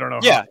don't know.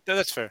 Yeah,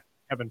 that's fair.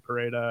 Kevin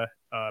Parada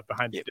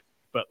behind the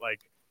but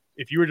like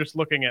if you were just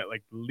looking at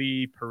like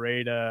Lee,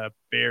 Parada,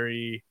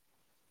 Berry,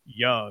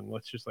 Young,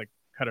 let's just like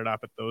cut it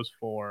off at those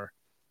 4.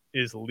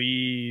 Is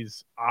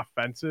Lee's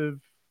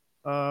offensive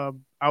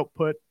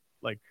output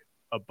like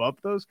above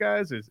those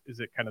guys? Is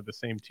it kind of the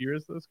same tier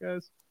as those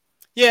guys?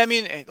 Yeah, I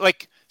mean,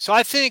 so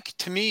I think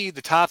to me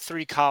the top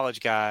 3 college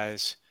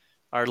guys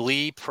are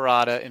Lee,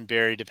 Parada, and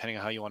Berry, depending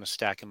on how you want to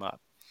stack them up.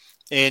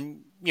 And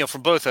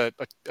from both a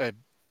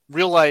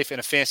real life and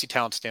a fantasy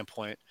talent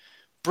standpoint,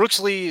 Brooks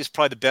Lee is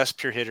probably the best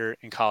pure hitter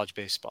in college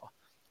baseball.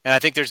 And I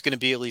think there's going to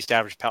be at least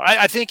average power.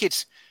 I think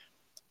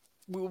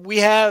we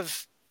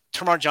have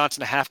Tremar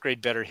Johnson, a half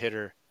grade better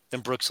hitter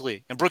than Brooks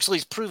Lee. And Brooks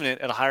Lee's proven it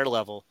at a higher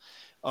level.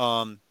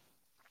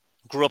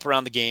 Grew up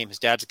around the game. His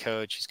dad's a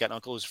coach. He's got an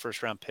uncle who's a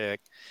first round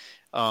pick.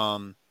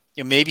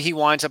 Maybe he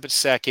winds up at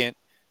second,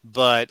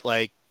 but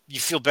like you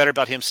feel better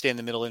about him staying in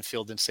the middle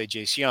infield than say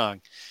Jace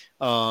Young.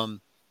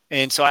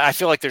 And so I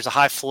feel like there's a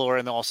high floor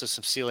and also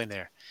some ceiling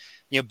there.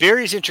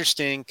 Berry's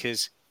interesting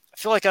because I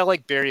feel like I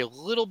like Berry a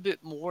little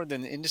bit more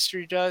than the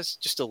industry does,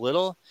 just a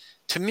little.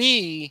 To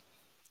me,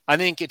 I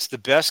think it's the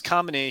best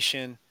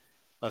combination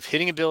of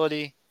hitting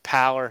ability,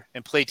 power,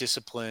 and plate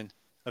discipline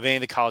of any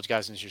of the college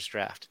guys in this year's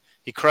draft.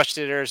 He crushed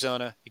it at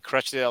Arizona. He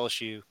crushed it at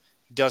LSU.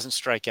 He doesn't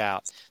strike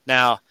out.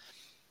 Now,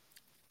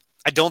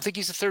 I don't think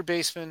he's a third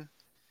baseman.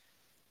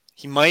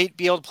 He might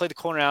be able to play the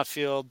corner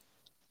outfield.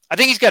 I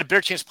think he's got a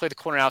better chance to play the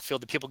corner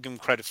outfield that people give him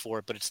credit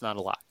for, but it's not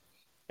a lot.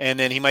 And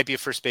then he might be a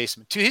first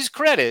baseman. To his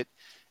credit,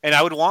 and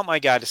I would want my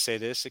guy to say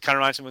this, it kind of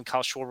reminds me when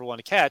Kyle Schwarber won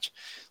to catch.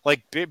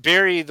 Like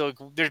Berry,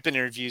 there's been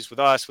interviews with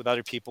us, with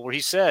other people, where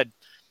he said,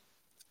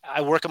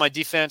 I work on my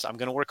defense. I'm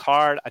going to work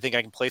hard. I think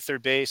I can play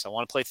third base. I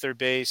want to play third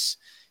base.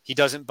 He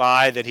doesn't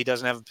buy that he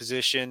doesn't have a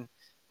position.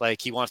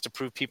 Like he wants to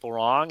prove people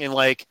wrong. And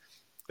like,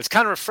 it's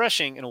kind of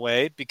refreshing in a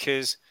way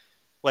because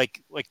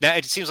like now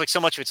it seems like so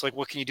much of it's like,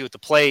 what can you do at the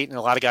plate? And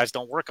a lot of guys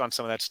don't work on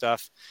some of that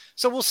stuff.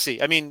 So we'll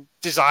see. I mean,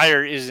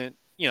 desire isn't,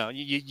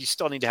 you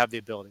still need to have the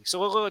ability.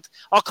 So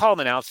I'll call him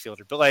an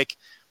outfielder, but like,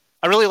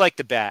 I really like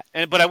the bat.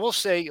 But I will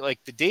say like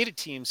the data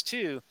teams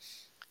too,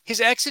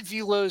 his exit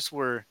velos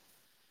were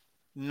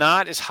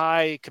not as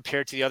high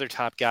compared to the other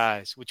top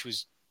guys, which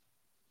was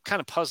kind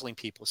of puzzling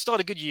people. Still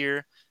had a good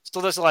year,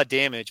 still does a lot of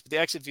damage, but the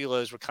exit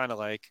velos were kind of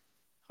like,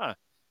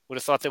 would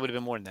have thought they would have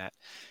been more than that.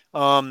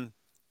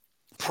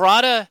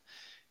 Parada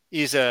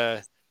is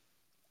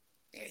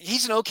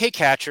he's an okay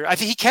catcher. I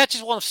think he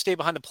catches well enough to stay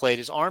behind the plate.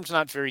 His arm's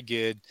not very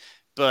good,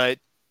 but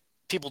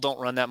people don't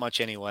run that much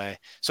anyway.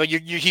 So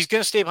he's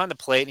going to stay behind the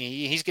plate, and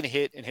he's going to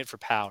hit for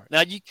power.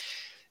 Now,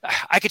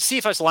 I could see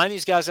if I was lining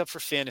these guys up for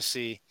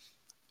fantasy,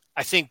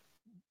 I think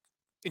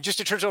just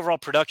in terms of overall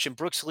production,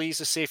 Brooks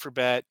Lee's a safer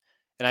bet,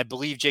 and I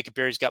believe Jacob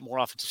Berry's got more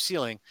offensive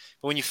ceiling.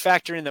 But when you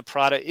factor in that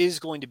Parada is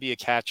going to be a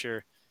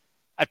catcher,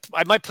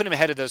 I might put him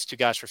ahead of those 2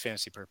 guys for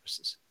fantasy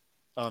purposes,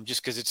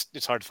 just because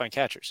it's hard to find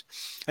catchers.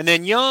 And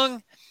then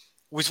Young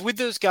was with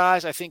those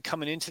guys, I think,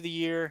 coming into the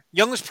year.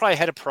 Young was probably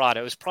ahead of Parada.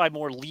 It was probably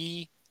more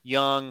Lee,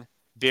 Young,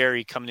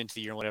 Berry coming into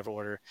the year in whatever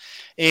order.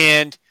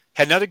 And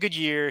had another good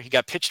year. He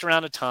got pitched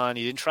around a ton.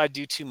 He didn't try to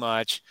do too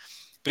much.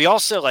 But he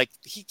also,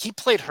 he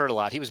played hurt a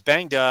lot. He was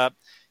banged up.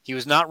 He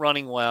was not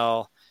running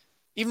well.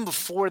 Even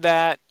before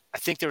that, I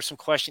think there was some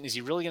question, is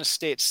he really going to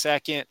stay at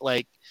second?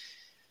 Like,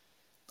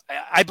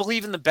 I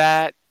believe in the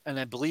bat, and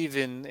I believe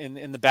in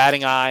the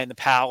batting eye and the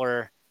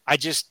power. I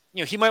just,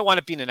 he might want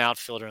to be an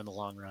outfielder in the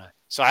long run.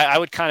 So I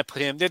would kind of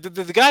put him.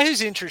 The guy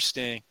who's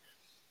interesting,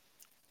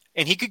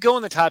 and he could go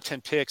in the top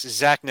 10 picks, is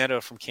Zach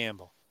Neto from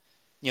Campbell.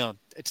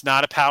 It's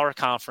not a power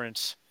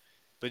conference,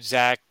 but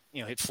Zach,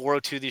 hit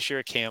 402 this year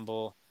at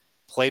Campbell,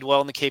 played well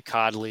in the Cape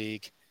Cod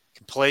League,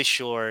 can play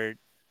short,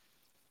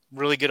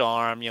 really good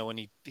arm. When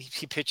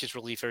he pitches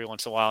relief every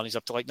once in a while, and he's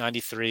up to like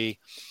 93,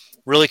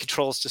 really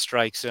controls the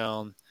strike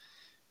zone.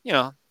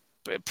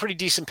 Pretty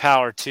decent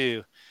power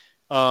too.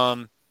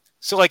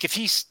 So like if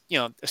he's,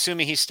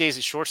 assuming he stays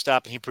at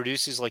shortstop and he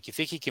produces like you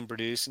think he can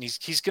produce, and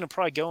he's going to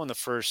probably go in the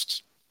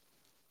first,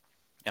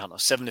 I don't know,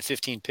 7 to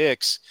 15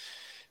 picks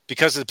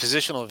because of the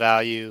positional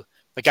value.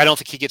 Like I don't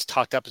think he gets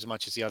talked up as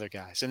much as the other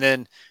guys. And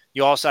then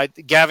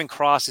Gavin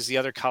Cross is the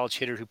other college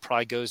hitter who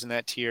probably goes in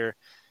that tier.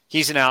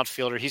 He's an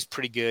outfielder. He's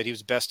pretty good. He was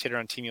the best hitter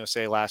on Team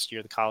USA last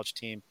year, the college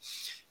team.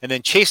 And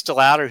then Chase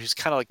DeLauder, who's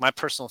kind of like my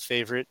personal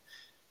favorite,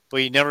 but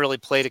he never really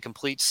played a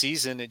complete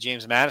season at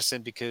James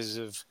Madison because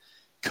of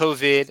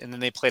COVID. And then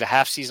they played a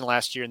half season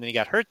last year, and then he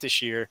got hurt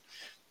this year.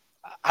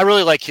 I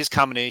really like his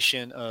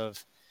combination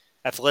of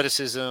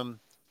athleticism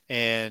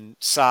and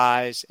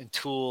size and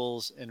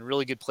tools and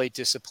really good plate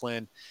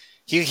discipline.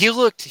 He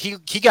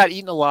got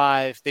eaten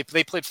alive. They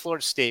played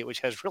Florida State,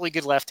 which has really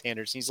good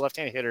left-handers. He's a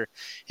left-handed hitter.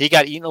 He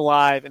got eaten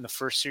alive in the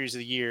first series of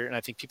the year, and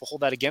I think people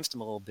hold that against him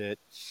a little bit.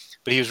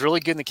 But he was really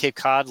good in the Cape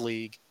Cod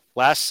League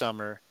last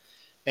summer.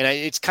 And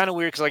it's kind of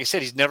weird because, like I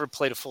said, he's never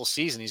played a full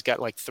season. He's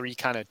got like 3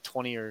 kind of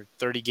 20 or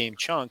 30 game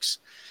chunks.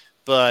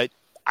 But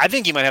I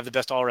think he might have the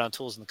best all-around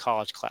tools in the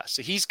college class.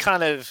 So he's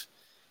kind of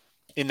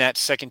in that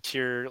second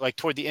tier, like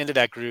toward the end of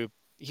that group.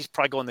 He's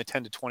probably going the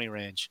 10 to 20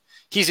 range.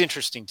 He's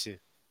interesting too.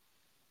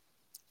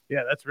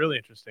 Yeah, that's really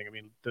interesting. I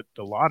mean,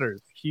 DeLauder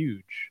is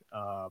huge,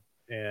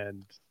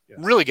 and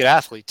really good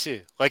athlete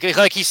too. Like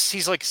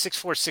he's like 6'4",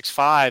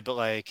 6'5", but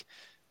like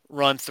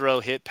run, throw,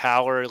 hit,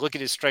 power. Look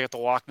at his strike at the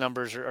walk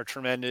numbers are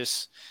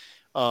tremendous.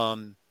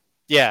 I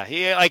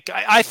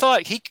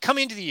thought he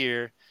coming into the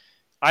year,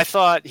 I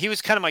thought he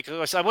was kind of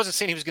I wasn't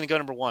saying he was going to go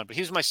number 1, but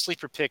he was my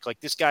sleeper pick.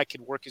 Like this guy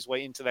could work his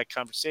way into that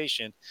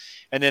conversation.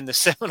 And then the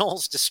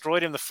Seminoles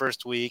destroyed him the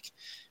first week,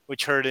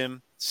 which hurt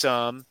him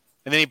some.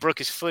 And then he broke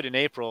his foot in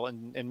April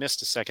and missed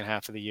the second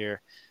half of the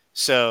year.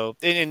 So,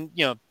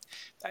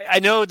 I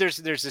know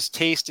there's this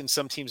taste in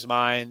some teams'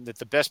 mind that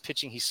the best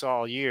pitching he saw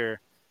all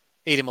year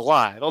ate him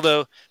alive.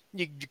 Although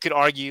you could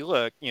argue,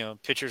 look,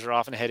 pitchers are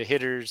often ahead of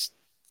hitters,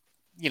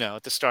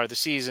 at the start of the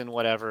season,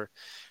 whatever.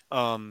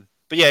 But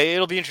yeah,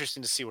 it'll be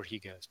interesting to see where he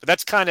goes. But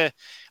that's kind of,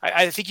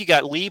 I think you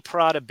got Lee,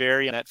 Parada,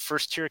 Berry on that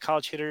first tier of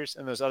college hitters,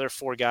 and those other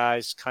 4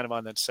 guys kind of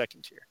on that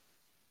second tier.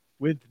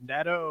 With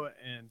Neto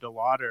and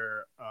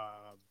DeLauder,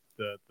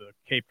 the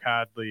Cape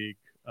Cod League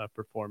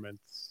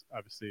performance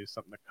obviously is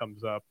something that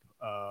comes up.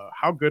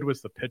 How good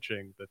was the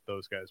pitching that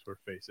those guys were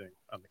facing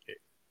on the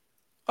Cape?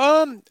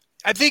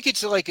 I think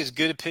it's like as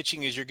good a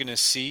pitching as you're going to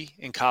see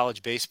in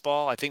college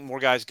baseball. I think more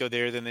guys go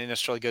there than they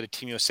necessarily go to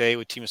Team USA,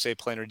 with Team USA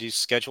playing a reduced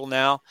schedule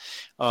now.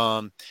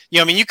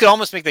 You could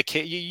almost make the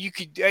case. You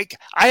could.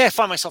 I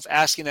find myself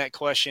asking that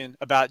question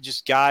about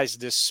just guys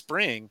this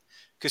spring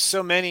because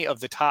so many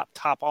of the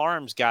top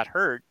arms got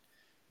hurt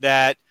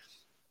that.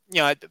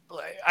 I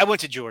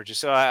went to Georgia,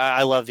 so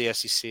I love the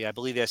SEC. I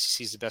believe the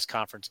SEC is the best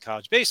conference in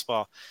college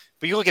baseball.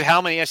 But you look at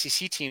how many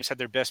SEC teams had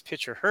their best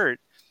pitcher hurt,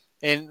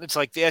 and it's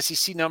like the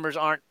SEC numbers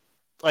aren't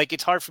like,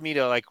 it's hard for me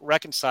to like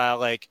reconcile.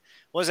 Like,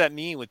 what does that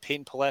mean with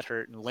Peyton Pallette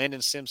hurt and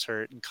Landon Sims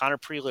hurt and Connor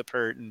Prelip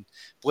hurt and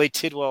Blade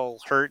Tidwell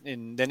hurt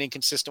and then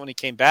inconsistent when he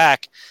came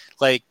back?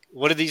 Like,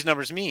 what do these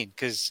numbers mean?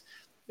 Because,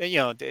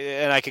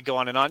 and I could go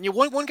on and on.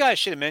 One guy I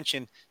should have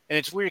mentioned, and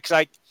it's weird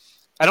because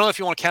I don't know if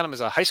you want to count him as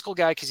a high school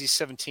guy because he's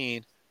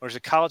 17 or as a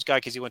college guy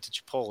because he went to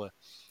Chipola.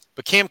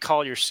 But Cam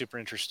Collier's super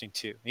interesting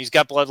too. He's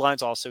got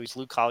bloodlines also. He's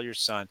Luke Collier's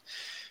son.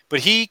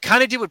 But he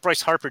kind of did what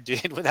Bryce Harper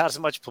did without as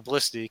much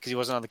publicity because he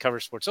wasn't on the cover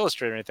of Sports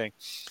Illustrated or anything.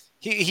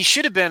 He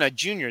should have been a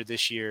junior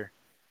this year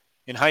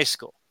in high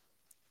school,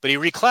 but he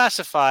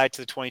reclassified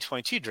to the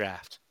 2022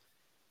 draft.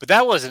 But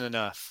that wasn't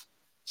enough.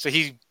 So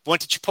he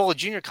went to Chipola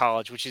Junior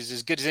College, which is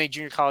as good as any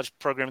junior college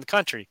program in the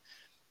country.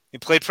 He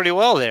played pretty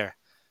well there.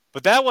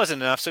 But that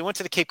wasn't enough. So he went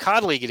to the Cape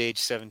Cod League at age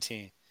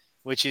 17.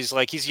 Which is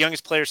like he's the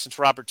youngest player since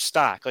Robert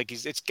Stock. Like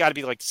it's got to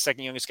be like the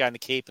second youngest guy in the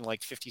Cape in like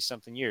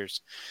 50-something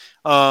years.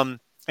 And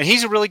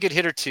he's a really good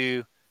hitter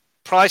too.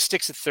 Probably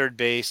sticks at third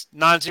base.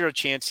 Non-zero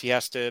chance he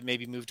has to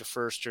maybe move to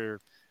first or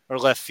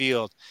left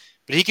field.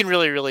 But he can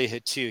really, really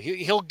hit too.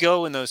 He'll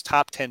go in those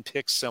top 10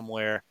 picks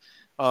somewhere.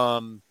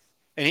 And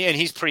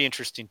he's pretty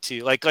interesting too.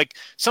 Like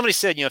somebody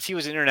said, if he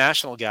was an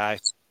international guy,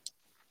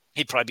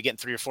 he'd probably be getting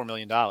 $3 or $4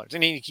 million.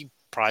 And he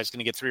probably is going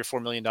to get $3 or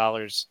 $4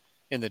 million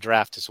in the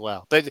draft as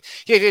well. But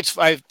he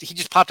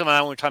just popped in my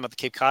mind when we were talking about the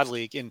Cape Cod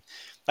League. And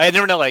I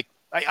never know, like,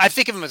 I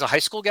think of him as a high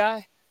school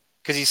guy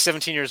because he's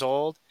 17 years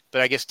old, but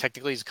I guess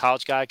technically he's a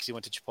college guy because he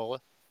went to Chipola.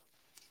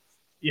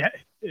 Yeah,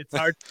 it's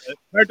hard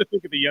to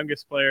think of the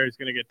youngest player who's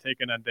going to get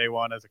taken on day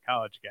one as a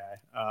college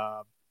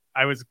guy.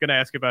 I was going to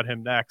ask about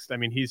him next. I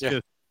mean, he's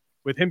just,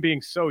 with him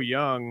being so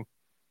young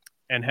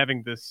and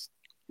having this,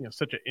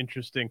 such an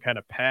interesting kind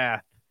of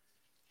path,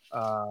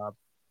 are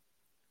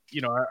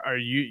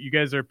you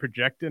guys are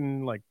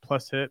projecting like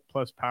plus hit,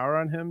 plus power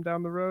on him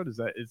down the road? Is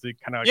it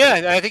kind of?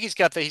 Yeah, I think he's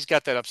got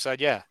that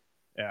upside. Yeah.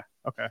 Yeah.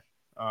 Okay.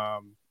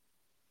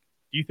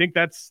 Do you think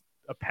that's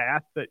a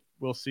path that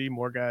we'll see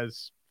more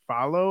guys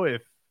follow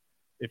if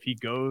he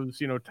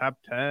goes, top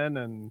 10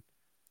 and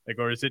like,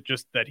 or is it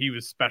just that he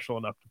was special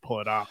enough to pull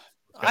it off?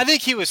 I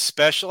think he was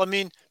special. I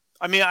mean,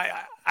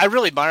 I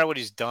really admire what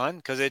he's done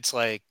because it's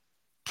like,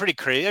 pretty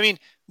crazy. I mean,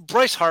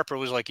 Bryce Harper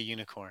was like a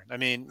unicorn. I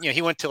mean,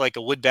 he went to like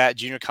a Woodbat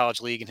Junior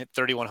College League and hit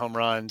 31 home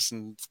runs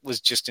and was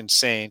just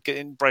insane.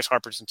 And Bryce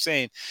Harper's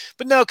insane.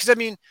 But no, because I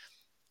mean,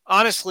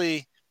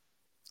 honestly,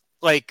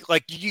 like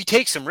you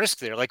take some risk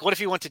there. Like, what if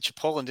he went to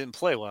Chipola and didn't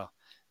play well?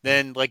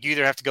 Then like you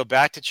either have to go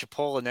back to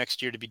Chipola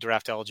next year to be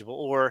draft eligible,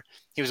 or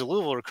he was a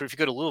Louisville recruit. If you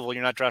go to Louisville,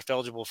 you're not draft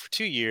eligible for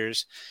 2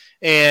 years.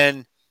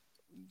 And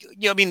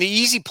I mean, the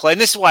easy play,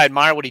 and this is why I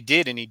admire what he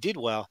did, and he did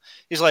well,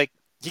 is like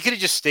he could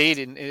have just stayed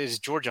in his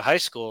Georgia high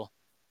school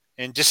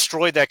and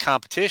destroyed that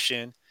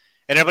competition,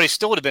 and everybody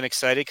still would have been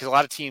excited because a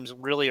lot of teams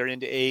really are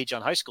into age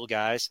on high school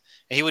guys,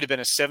 and he would have been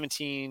a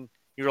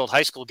 17-year-old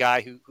high school guy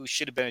who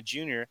should have been a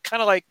junior,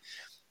 kind of like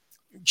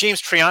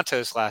James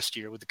Triantos last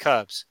year with the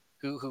Cubs,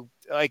 who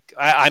like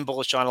I'm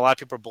bullish on. A lot of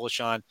people are bullish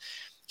on.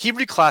 He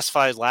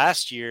reclassified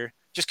last year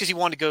just because he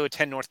wanted to go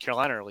attend North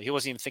Carolina early. He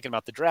wasn't even thinking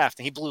about the draft,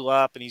 and he blew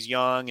up, and he's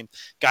young, and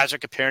guys are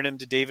comparing him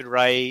to David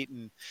Wright,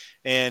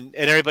 and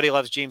everybody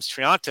loves James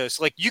Triantos.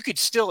 Like, you could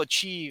still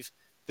achieve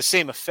the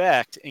same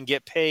effect and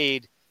get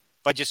paid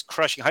by just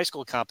crushing high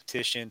school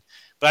competition.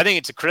 But I think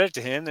it's a credit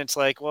to him. It's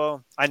like,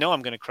 well, I know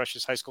I'm going to crush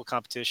this high school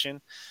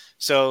competition,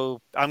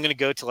 so I'm going to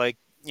go to, like,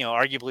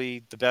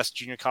 arguably the best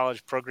junior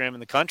college program in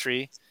the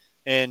country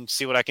and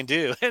see what I can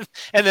do. And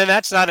then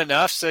that's not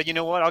enough. So you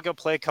know what? I'll go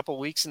play a couple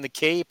weeks in the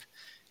Cape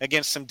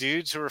against some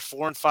dudes who are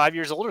 4 and 5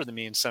 years older than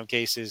me in some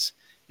cases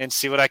and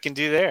see what I can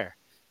do there.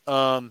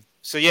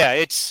 So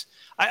yeah,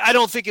 I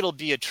don't think it'll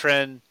be a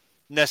trend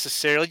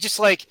necessarily. Just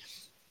like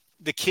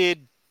the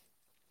kid,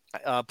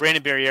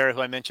 Brandon Barriera,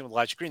 who I mentioned with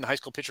Elijah Green, the high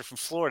school pitcher from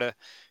Florida,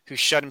 who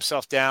shut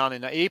himself down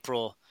in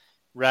April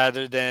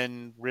rather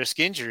than risk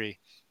injury.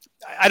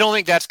 I don't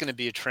think that's going to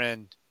be a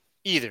trend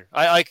either.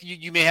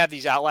 You may have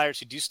these outliers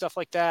who do stuff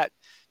like that.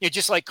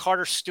 Just like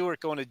Carter Stewart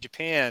going to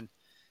Japan.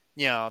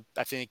 I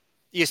think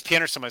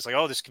ESPN or somebody's like,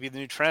 oh, this could be the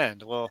new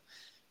trend. Well,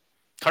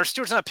 Carter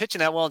Stewart's not pitching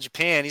that well in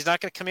Japan. He's not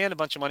going to command a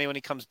bunch of money when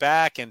he comes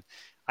back. And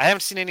I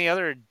haven't seen any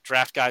other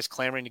draft guys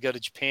clamoring to go to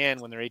Japan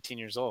when they're 18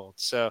 years old.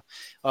 So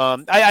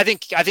I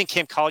think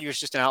Cam Collier is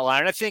just an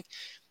outlier. And I think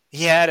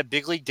he had a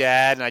big league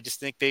dad, and I just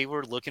think they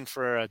were looking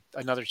for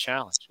another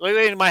challenge.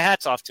 My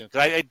hat's off to him,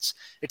 because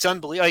it's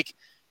unbelievable. Like,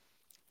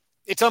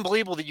 it's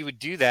unbelievable that you would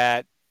do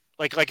that.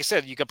 Like I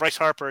said, you got Bryce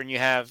Harper and you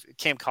have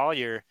Cam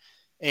Collier,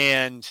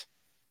 and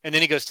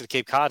then he goes to the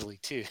Cape Cod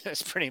League too.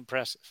 That's pretty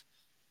impressive.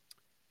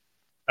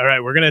 All right,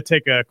 we're going to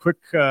take a quick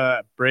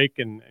break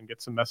and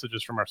get some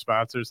messages from our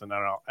sponsors, and then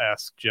I'll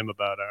ask Jim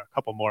about a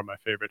couple more of my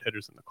favorite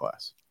hitters in the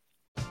class.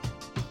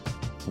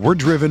 We're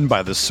driven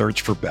by the search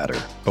for better.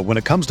 But when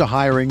it comes to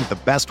hiring, the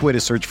best way to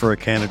search for a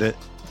candidate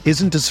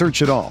isn't to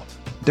search at all.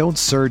 Don't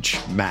search,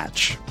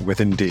 match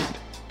with Indeed.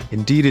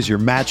 Indeed is your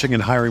matching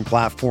and hiring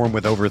platform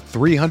with over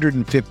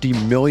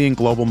 350 million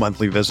global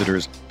monthly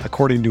visitors,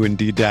 according to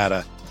Indeed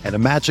data, and a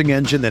matching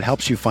engine that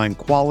helps you find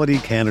quality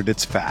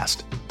candidates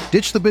fast.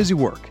 Ditch the busy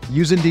work.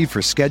 Use Indeed for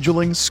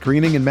scheduling,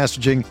 screening, and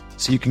messaging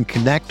so you can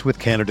connect with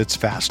candidates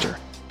faster.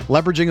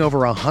 Leveraging over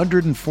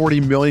 140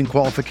 million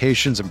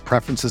qualifications and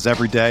preferences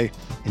every day,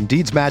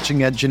 Indeed's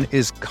matching engine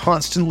is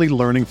constantly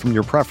learning from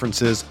your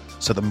preferences,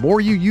 so the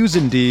more you use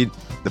Indeed,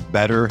 the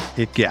better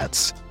it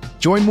gets.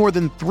 Join more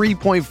than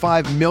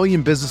 3.5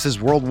 million businesses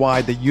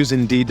worldwide that use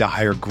Indeed to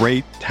hire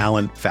great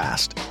talent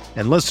fast.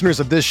 And listeners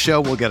of this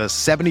show will get a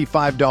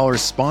 $75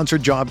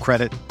 sponsored job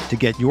credit to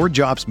get your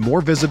jobs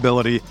more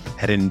visibility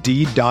at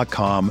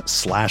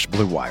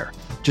Indeed.com/Blue Wire.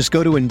 Just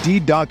go to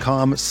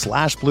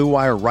Indeed.com/Blue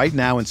Wire right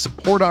now and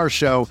support our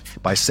show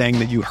by saying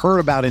that you heard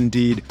about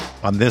Indeed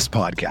on this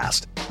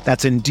podcast.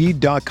 That's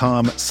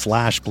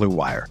Indeed.com/Blue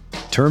Wire.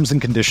 Terms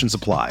and conditions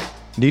apply.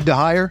 Need to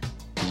hire?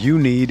 You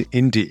need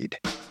Indeed.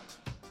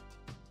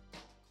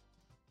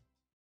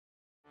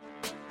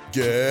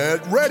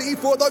 Get ready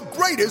for the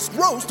greatest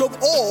roast of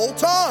all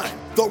time,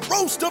 the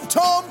Roast of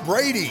Tom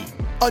Brady,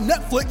 a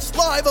Netflix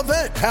live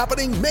event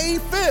happening May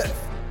 5th.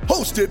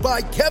 Hosted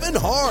by Kevin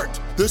Hart,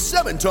 the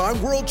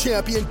 7-time world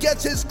champion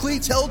gets his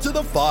cleats held to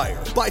the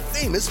fire by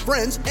famous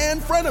friends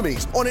and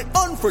frenemies on an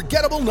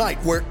unforgettable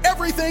night where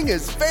everything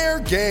is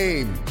fair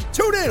game.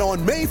 Tune in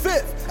on May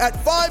 5th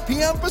at 5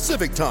 p.m.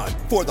 Pacific time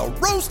for the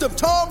Roast of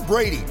Tom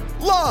Brady,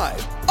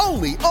 live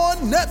only on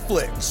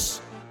Netflix.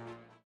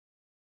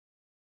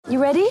 You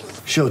ready?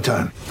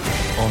 Showtime.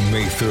 On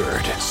May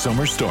 3rd,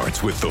 summer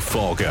starts with The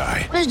Fall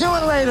Guy. Let's do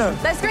it later.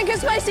 Let's drink a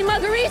spicy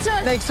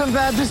margarita. Make some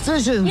bad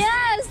decisions.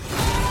 Yes!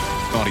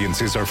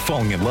 Audiences are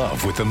falling in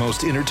love with the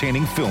most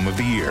entertaining film of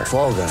the year.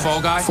 Fall Guy.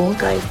 Fall Guy? Fall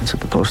Guy. That's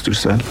what the poster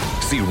said.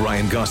 See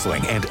Ryan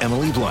Gosling and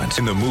Emily Blunt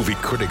in the movie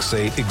critics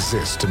say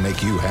exists to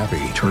make you happy.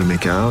 Trying to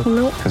make it out?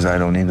 Nope. Because I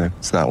don't either.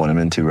 It's not what I'm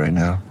into right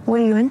now.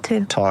 What are you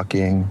into?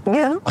 Talking.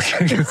 Yeah.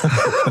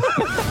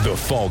 The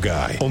Fall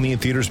Guy. Only in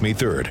theaters May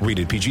 3rd.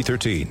 Rated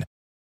PG-13.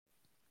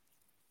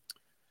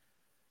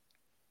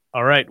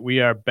 All right,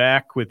 we are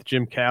back with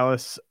Jim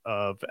Callis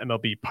of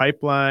MLB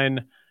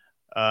Pipeline.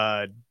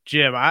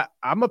 Jim,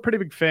 I'm a pretty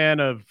big fan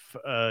of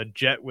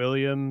Jet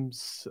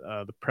Williams,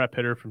 the prep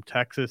hitter from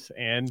Texas,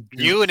 and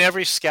you and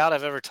every scout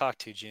I've ever talked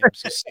to, Jim.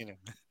 Just seen him.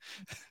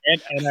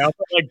 And I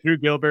also like Drew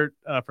Gilbert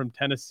from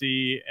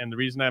Tennessee, and the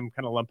reason I'm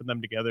kind of lumping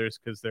them together is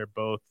because they're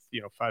both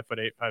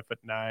 5'8",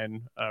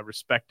 5'9",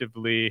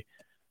 respectively.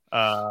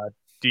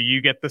 Do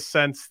you get the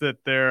sense that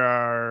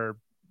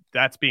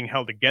that's being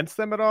held against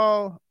them at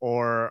all,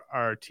 or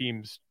are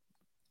teams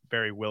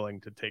very willing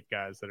to take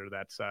guys that are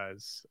that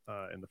size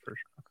in the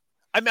first round?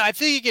 I mean, I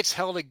think he gets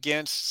held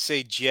against,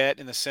 say, Jet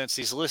in the sense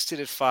he's listed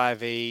at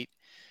 5'8",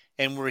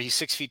 and where he's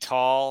 6 feet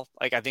tall.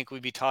 Like, I think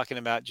we'd be talking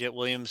about Jet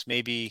Williams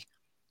maybe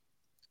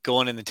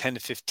going in the 10 to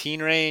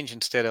 15 range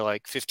instead of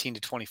like 15 to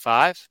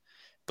 25.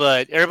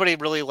 But everybody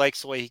really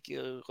likes the way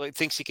he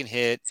thinks he can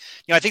hit.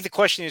 I think the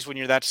question is when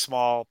you're that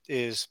small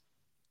is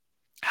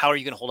how are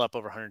you going to hold up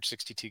over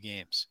 162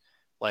 games?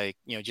 Like,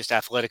 just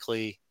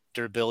athletically,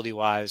 durability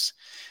wise.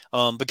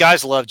 But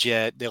guys love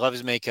Jet. They love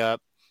his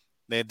makeup.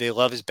 They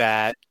love his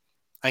bat.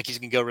 I think he's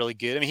going to go really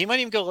good. I mean, he might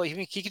even go,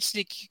 he could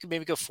sneak, he could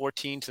maybe go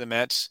 14 to the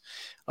Mets.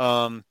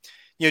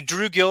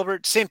 Drew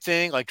Gilbert, same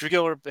thing. Like Drew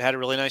Gilbert had a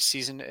really nice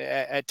season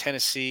at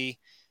Tennessee.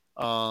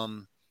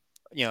 Not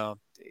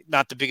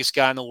the biggest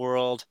guy in the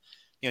world.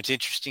 It's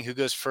interesting who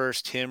goes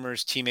first, him or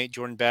his teammate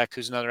Jordan Beck,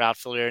 who's another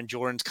outfielder. And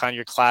Jordan's kind of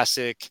your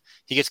classic.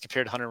 He gets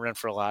compared to Hunter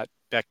Renfroe a lot.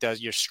 Beck does.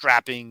 Your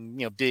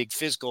strapping, big,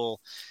 physical,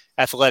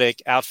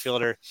 athletic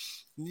outfielder.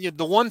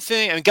 The one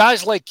thing, and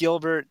guys like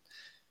Gilbert,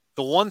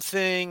 the one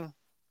thing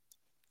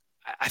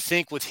I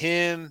think with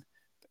him,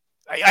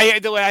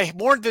 I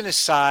more than his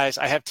size,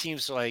 I have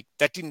teams like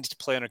that didn't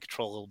play under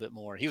control a little bit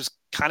more. He was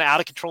kind of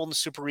out of control in the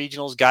super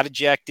regionals, got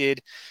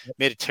ejected,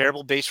 made a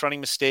terrible base running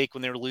mistake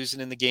when they were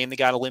losing in the game. They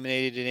got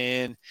eliminated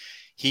in.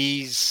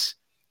 He's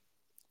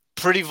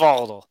pretty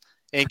volatile.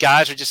 And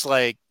guys are just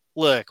like,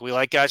 look, we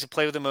like guys who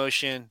play with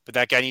emotion, but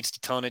that guy needs to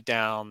tone it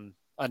down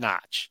a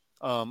notch.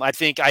 I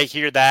think I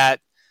hear that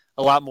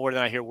a lot more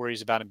than I hear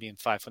worries about him being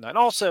 5'9".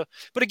 Also,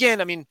 but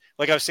again, I mean,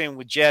 like I was saying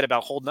with Jed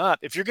about holding up,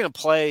 if you're going to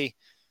play,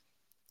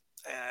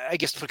 I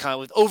guess to put kind of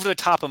with over the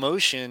top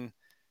emotion,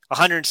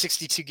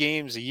 162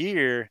 games a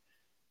year,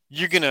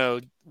 you're going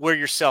to wear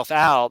yourself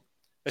out,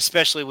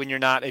 especially when you're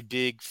not a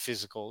big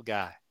physical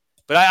guy.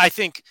 But I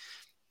think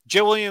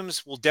Joe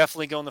Williams will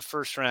definitely go in the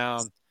first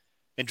round,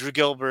 and Drew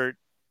Gilbert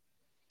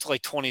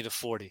like 20 to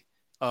 40.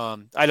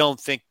 I don't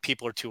think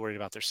people are too worried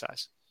about their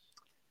size.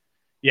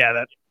 Yeah,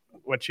 that's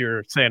what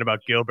you're saying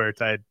about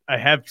Gilbert. I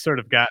have sort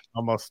of got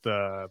almost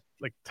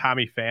like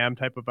Tommy Pham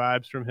type of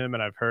vibes from him,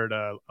 and I've heard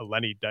a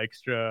Lenny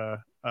Dykstra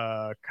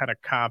kind of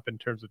comp in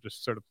terms of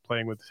just sort of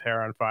playing with his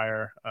hair on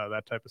fire,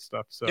 that type of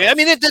stuff. So yeah, I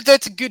mean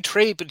that's a good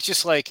trait, but it's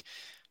just like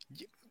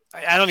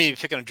I don't mean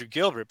to pick on Drew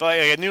Gilbert, but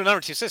a new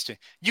number two assistant.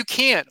 You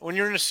can't when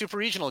you're in a super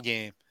regional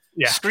game.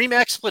 Scream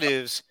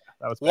expletives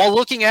while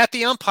looking at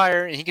the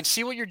umpire, and he can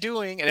see what you're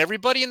doing, and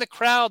everybody in the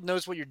crowd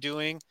knows what you're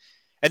doing.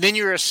 And then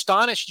you're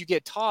astonished you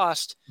get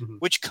tossed,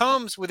 which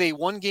comes with a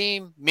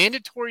 1-game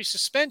mandatory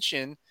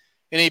suspension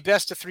in a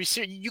best-of-3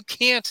 series. You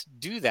can't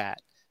do that.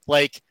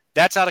 Like,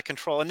 that's out of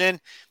control. And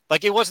then,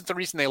 like, it wasn't the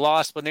reason they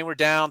lost, but they were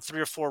down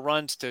 3 or 4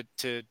 runs to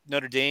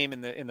Notre Dame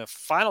in the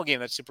final game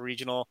of that super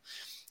regional.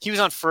 He was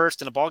on first,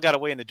 and the ball got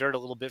away in the dirt a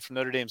little bit from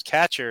Notre Dame's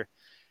catcher.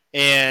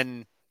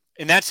 And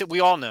that's it.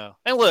 We all know.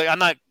 And look, I'm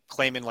not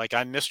claiming, like,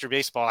 I'm Mr.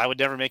 Baseball. I would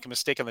never make a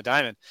mistake on the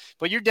diamond.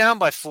 But you're down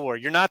by 4.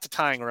 You're not the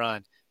tying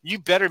run. You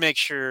better make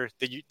sure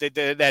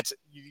that that's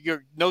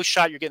you're no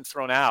shot you're getting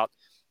thrown out,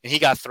 and he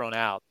got thrown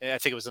out. I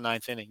think it was the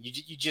 9th inning.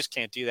 You just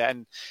can't do that.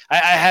 And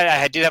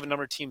I did have a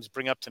number of teams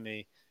bring up to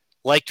me,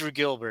 like Drew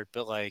Gilbert,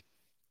 but like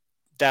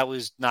that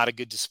was not a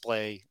good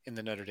display in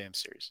the Notre Dame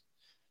series.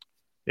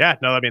 Yeah,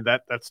 no, I mean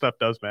that stuff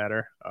does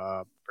matter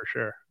for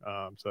sure.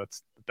 So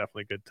that's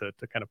definitely good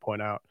to kind of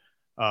point out.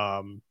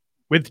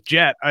 With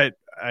Jet,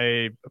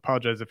 I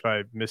apologize if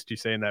I missed you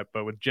saying that,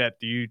 but with Jet,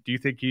 do you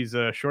think he's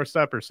a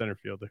shortstop or center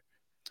fielder?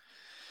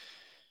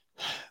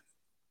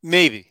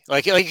 Maybe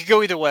like it could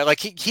go either way. Like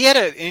he had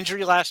an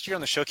injury last year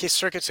on the showcase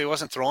circuit, so he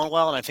wasn't throwing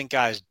well, and I think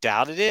guys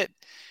doubted it.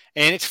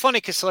 And it's funny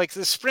because like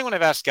this spring when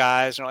I've asked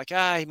guys, they're like,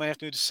 he might have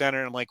to move to center.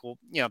 And I'm like, well,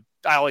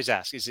 I always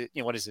ask, is it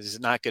what is it? Is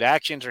it not good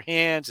actions or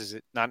hands? Is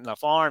it not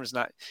enough arms?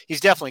 He's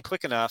definitely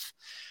quick enough.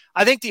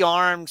 I think the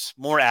arms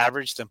more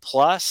average than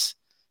plus,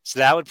 so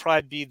that would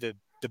probably be the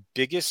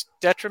biggest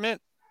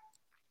detriment.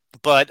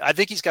 But I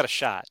think he's got a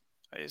shot.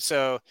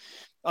 So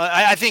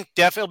I think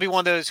definitely it'll be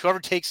one of those. Whoever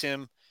takes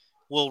him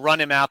will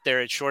run him out there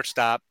at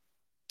shortstop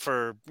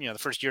for the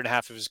first year and a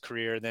half of his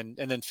career, and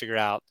then figure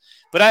out.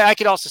 But I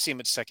could also see him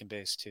at second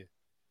base too.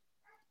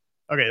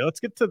 Okay, let's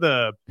get to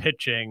the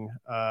pitching.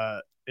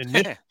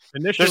 Initially,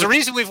 there's a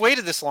reason we've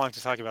waited this long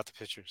to talk about the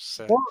pitchers.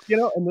 So.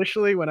 Well,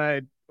 initially when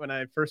I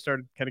first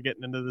started kind of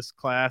getting into this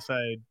class,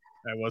 I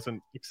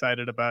wasn't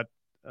excited about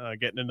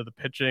getting into the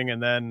pitching,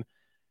 and then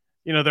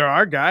there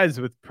are guys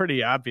with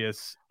pretty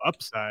obvious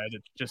upside.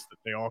 It's just that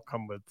they all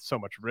come with so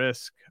much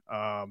risk.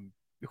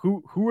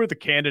 Who are the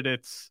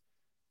candidates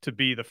to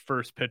be the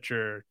first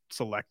pitcher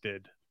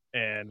selected,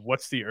 and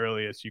what's the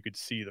earliest you could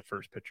see the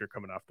first pitcher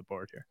coming off the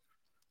board here?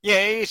 Yeah,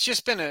 it's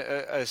just been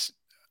a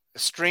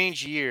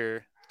strange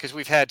year because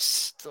we've had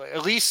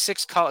at least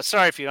 6 college.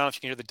 Sorry if you don't know if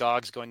you can hear the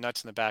dogs going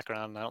nuts in the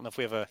background. I don't know if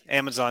we have a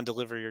Amazon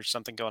delivery or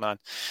something going on,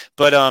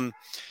 but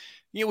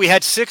we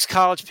had 6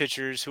 college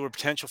pitchers who were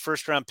potential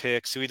first-round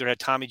picks who either had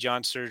Tommy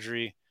John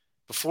surgery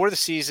before the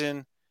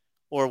season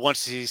or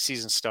once the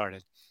season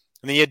started.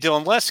 And then you had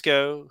Dylan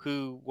Lesko,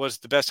 who was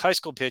the best high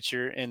school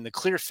pitcher and the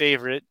clear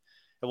favorite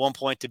at one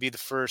point to be the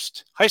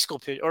first high school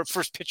pitcher or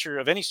first pitcher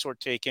of any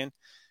sort taken.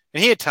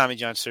 And he had Tommy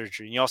John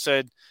surgery. And you also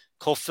had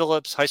Cole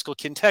Phillips, high school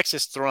kid in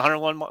Texas, throwing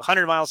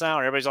 100 miles an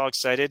hour. Everybody's all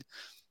excited.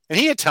 And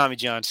he had Tommy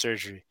John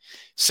surgery.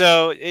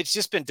 So it's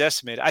just been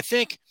decimated. I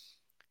think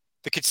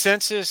the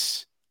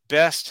consensus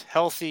best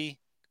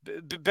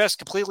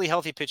completely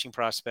healthy pitching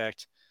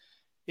prospect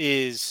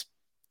is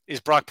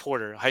Brock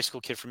Porter, a high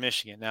school kid from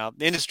Michigan. Now,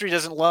 the industry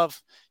doesn't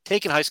love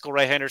taking high school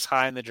right-handers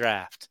high in the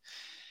draft.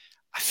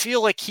 I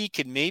feel like he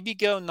could maybe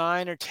go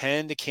 9 or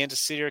 10 to Kansas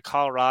City or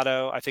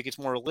Colorado. I think it's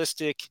more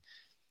realistic.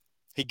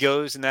 He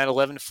goes in that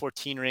 11 to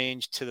 14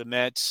 range to the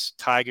Mets,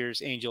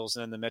 Tigers, Angels,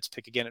 and then the Mets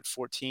pick again at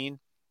 14.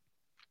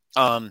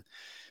 But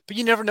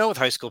you never know with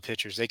high school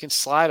pitchers. They can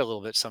slide a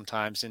little bit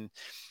sometimes. And,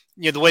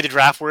 the way the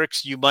draft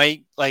works, you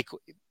might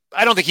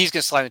I don't think he's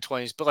going to slide in the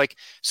 20s, but like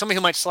somebody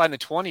who might slide in the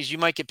 20s, you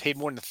might get paid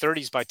more in the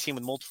 30s by a team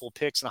with multiple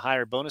picks and a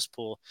higher bonus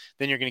pool.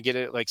 Then you're going to get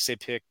it, like say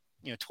pick,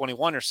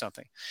 21 or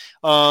something.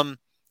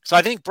 So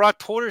I think Brock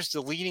Porter is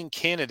the leading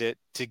candidate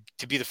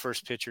to be the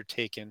first pitcher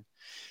taken.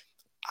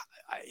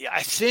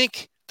 I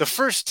think the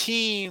first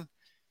team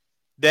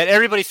that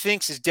everybody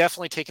thinks is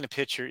definitely taking a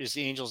pitcher is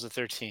the Angels at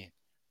 13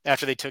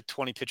 after they took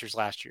 20 pitchers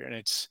last year. And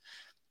it's,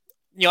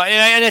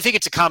 and I think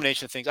it's a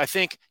combination of things. I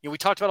think, we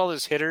talked about all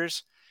those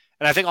hitters,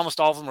 and I think almost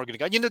all of them are going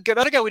to go. The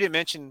other guy we didn't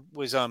mention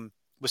was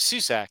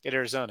Susac at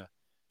Arizona.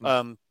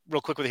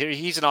 Real quick with here,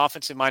 he's an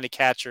offensive-minded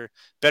catcher,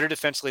 better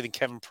defensively than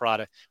Kevin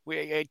Parada.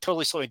 I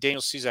totally saw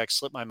Daniel Susac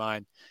slipped my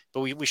mind,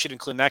 but we should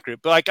include in that group.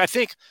 But I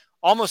think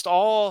almost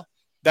all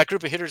that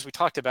group of hitters we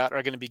talked about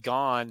are going to be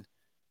gone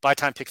by the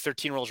time pick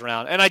 13 rolls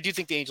around. And I do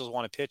think the Angels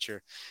want a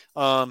pitcher.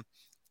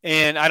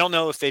 And I don't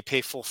know if they pay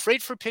full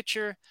freight for a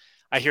pitcher.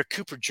 I hear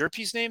Cooper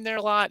Jerpy's name there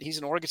a lot. He's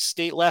an Oregon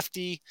State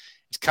lefty.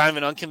 It's kind of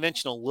an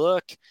unconventional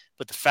look,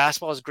 but the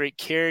fastball is a great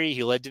carry.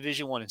 He led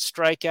Division I in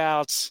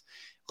strikeouts.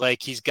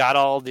 Like, he's got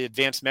all the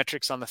advanced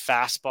metrics on the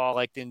fastball,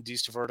 like the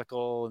induced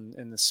vertical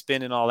and the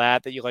spin and all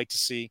that you like to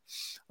see.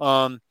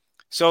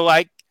 So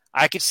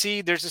I could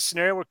see there's a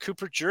scenario where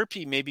Cooper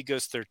Jerpy maybe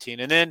goes 13.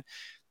 And then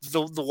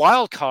the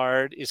wild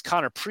card is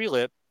Connor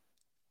Prelip,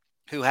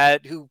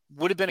 who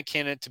would have been a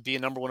candidate to be a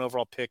number 1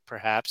 overall pick,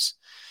 perhaps.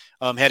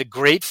 Had a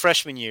great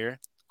freshman year.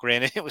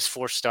 Granted, it was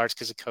 4 starts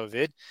because of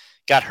COVID.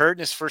 Got hurt in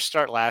his first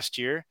start last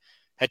year.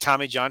 Had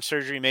Tommy John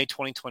surgery May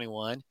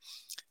 2021. And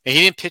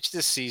he didn't pitch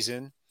this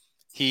season.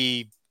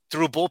 He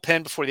threw a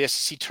bullpen before the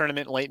SEC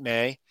tournament in late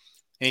May.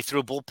 And he threw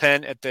a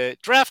bullpen at the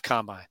draft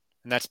combine.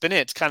 And that's been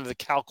it. It's kind of the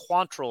Cal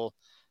Quantrill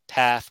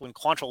path when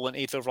Quantrill went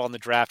 8th overall in the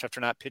draft after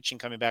not pitching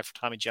coming back for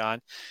Tommy John.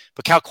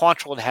 But Cal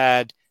Quantrill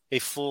had a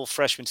full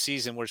freshman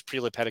season, whereas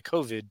Prelip had a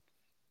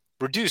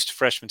COVID-reduced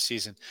freshman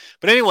season.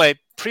 But anyway,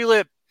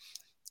 Prelip,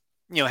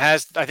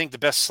 has, I think, the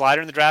best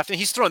slider in the draft. And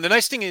he's throwing. The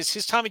nice thing is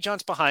his Tommy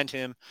John's behind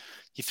him.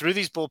 He threw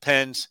these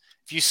bullpens.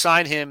 If you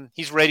sign him,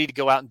 he's ready to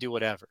go out and do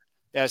whatever,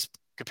 as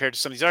compared to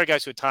some of these other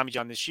guys who had Tommy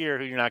John this year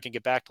who you're not going to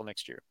get back till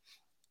next year.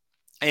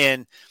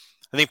 And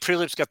I think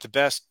Prelip's got the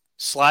best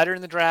slider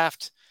in the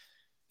draft.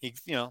 He,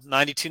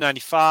 92,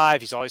 95.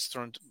 He's always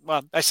thrown.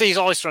 Well, I say he's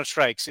always thrown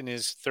strikes in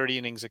his 30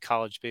 innings of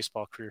college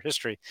baseball career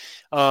history.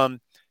 You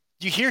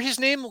hear his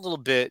name a little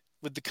bit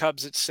with the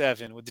Cubs at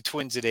 7, with the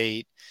Twins at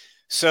 8.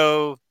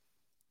 So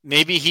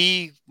maybe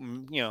he,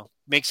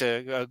 makes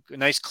a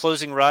nice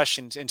closing rush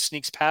and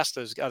sneaks past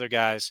those other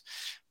guys.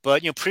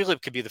 But,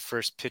 Prelip could be the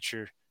first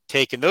pitcher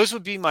taken. Those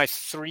would be my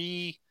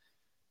 3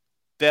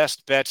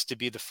 best bets to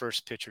be the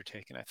first pitcher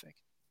taken, I think.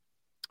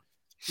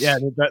 Yeah,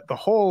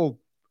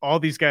 all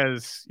these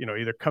guys,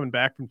 either coming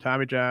back from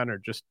Tommy John or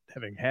just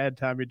having had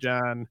Tommy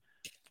John.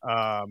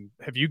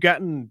 Have you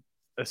gotten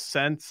a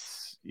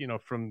sense,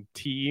 from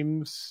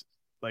teams,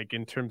 like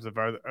in terms of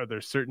are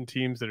there certain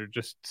teams that are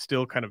just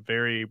still kind of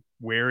very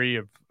wary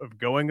of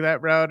going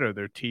that route? Or are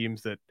there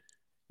teams that,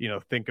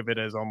 think of it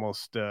as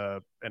almost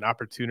an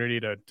opportunity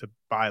to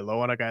buy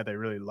low on a guy they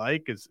really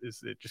like? Is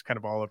it just kind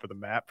of all over the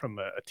map from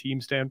a team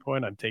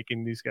standpoint on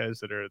taking these guys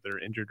that are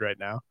injured right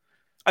now?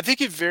 I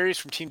think it varies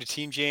from team to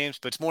team, James,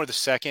 but it's more the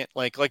second.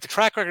 Like the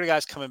track record of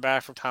guys coming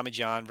back from Tommy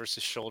John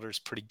versus shoulder is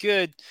pretty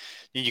good.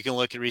 And you can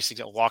look at recent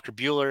Walker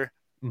Buehler.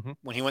 Mm-hmm.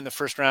 When he went in the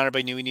first round,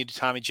 everybody knew he needed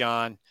Tommy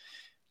John.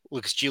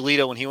 Lucas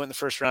Giolito, when he went in the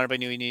first round,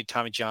 everybody knew he needed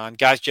Tommy John.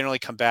 Guys generally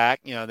come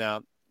back.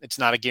 Now it's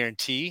not a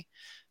guarantee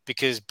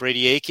because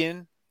Brady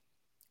Aiken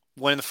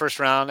went in the first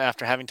round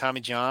after having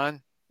Tommy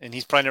John, and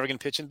he's probably never going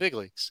to pitch in big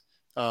leagues.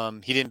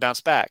 He didn't bounce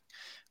back.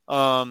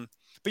 But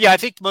yeah, I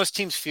think most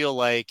teams feel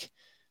like,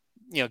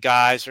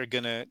 guys are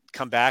going to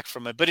come back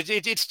from it. But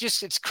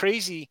it's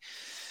crazy.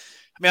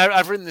 I mean,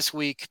 I've written this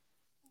week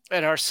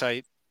at our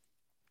site.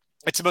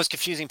 It's the most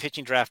confusing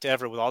pitching draft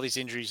ever with all these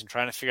injuries and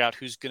trying to figure out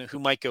who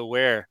might go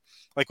where.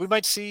 Like, we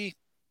might see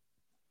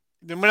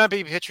there might not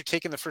be a pitcher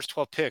taking the first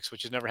 12 picks,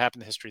 which has never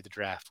happened in the history of the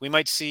draft. We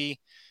might see,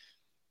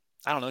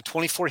 I don't know,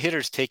 24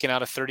 hitters taken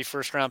out of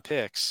 31st round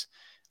picks.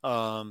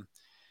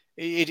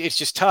 It's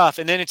just tough.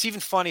 And then it's even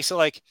funny. So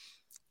like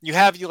you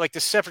have like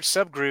this separate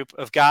subgroup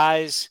of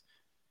guys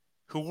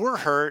who were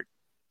hurt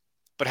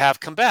but have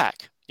come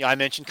back. I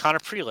mentioned Connor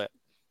Prelip.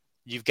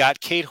 You've got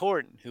Cade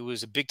Horton, who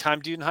was a big-time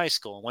dude in high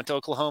school, went to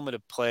Oklahoma to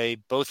play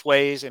both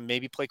ways and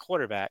maybe play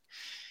quarterback.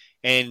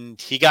 And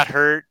he got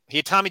hurt. He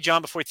had Tommy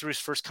John before he threw his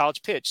first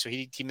college pitch, so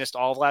he missed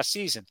all of last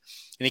season.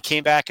 And he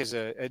came back as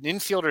an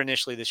infielder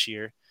initially this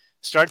year,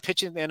 started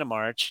pitching at the end of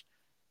March,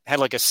 had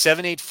like a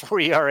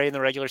 7.84 ERA in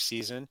the regular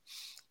season.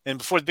 And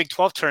before the Big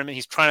 12 tournament,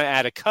 he's trying to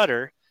add a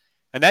cutter,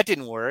 and that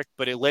didn't work,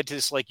 but it led to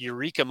this like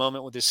eureka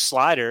moment with his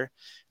slider.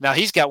 Now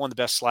he's got one of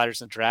the best sliders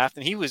in the draft,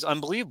 and he was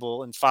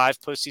unbelievable in 5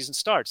 postseason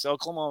starts. So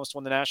Oklahoma almost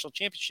won the national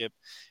championship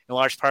in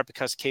large part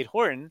because of Cade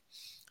Horton.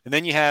 And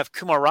then you have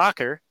Kumar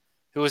Rocker,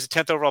 who was the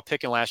 10th overall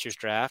pick in last year's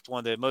draft, one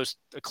of the most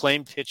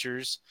acclaimed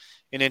pitchers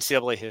in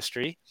NCAA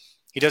history.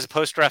 He does a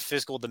post-draft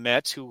physical with the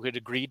Mets, who had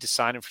agreed to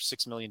sign him for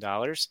 $6 million.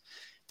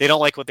 They don't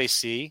like what they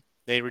see.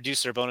 They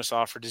reduced their bonus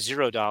offer to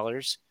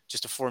 $0,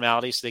 just a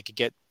formality so they could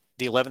get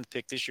the 11th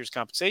pick this year's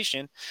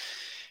compensation.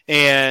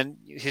 And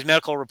his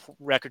medical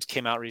records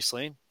came out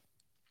recently.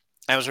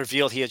 It was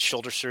revealed he had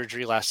shoulder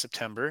surgery last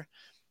September.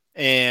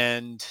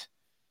 And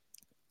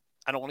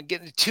I don't want to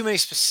get into too many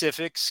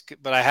specifics,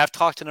 but I have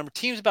talked to a number of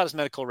teams about his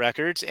medical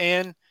records,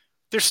 and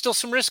there's still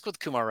some risk with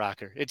Kumar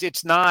Rocker.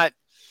 It's not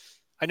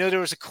 – I know there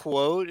was a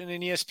quote in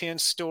an ESPN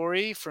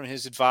story from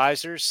his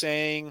advisor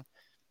saying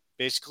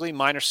basically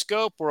minor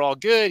scope, we're all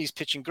good, he's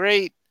pitching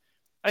great.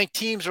 I think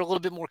teams are a little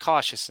bit more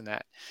cautious than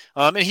that.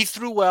 And he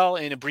threw well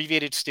in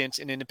abbreviated stints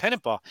in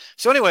independent ball.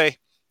 So anyway,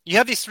 you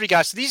have these 3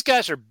 guys. So these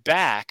guys are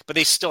back, but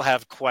they still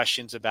have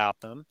questions about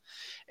them.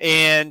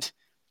 And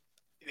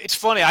it's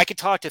funny. I could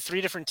talk to 3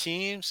 different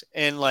teams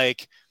and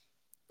like,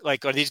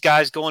 are these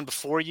guys going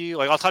before you?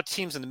 Like I'll talk to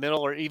teams in the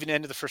middle or even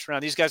end of the first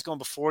round. These guys going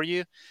before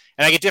you,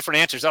 and I get different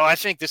answers. Oh, I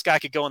think this guy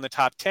could go in the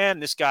top 10.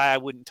 This guy I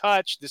wouldn't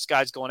touch. This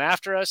guy's going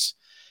after us.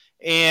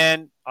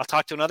 And I'll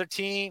talk to another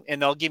team,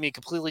 and they'll give me a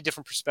completely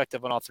different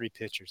perspective on all 3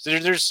 pitchers.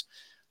 There's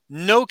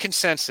no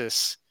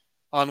consensus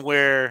on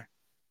where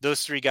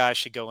those 3 guys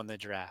should go in the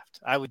draft.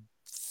 I would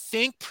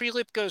think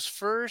Prelip goes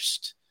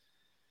first.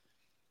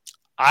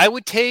 I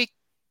would take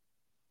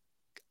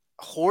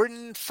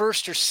Horton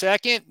first or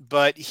second,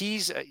 but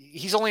he's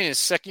only in his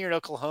second year at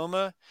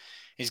Oklahoma.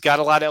 He's got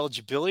a lot of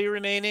eligibility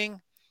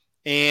remaining,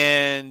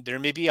 and there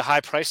may be a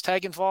high price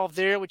tag involved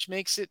there, which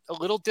makes it a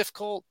little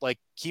difficult. Like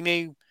he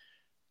may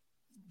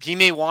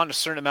want a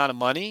certain amount of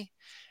money,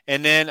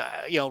 and then,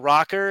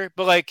 Rocker,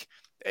 but like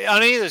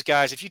on any of those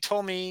guys, if you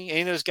told me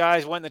any of those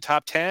guys went in the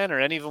top 10 or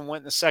any of them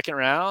went in the second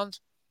round,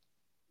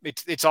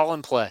 it's all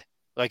in play.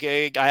 Like,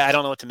 I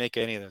don't know what to make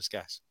of any of those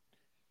guys.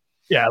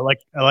 Yeah.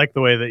 I like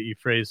the way that you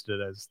phrased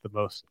it as the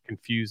most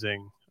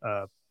confusing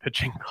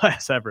pitching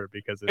class ever,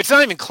 because it's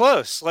not even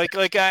close.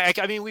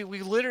 I mean,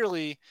 we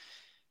literally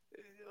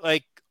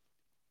like,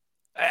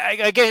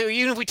 I guess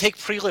even if we take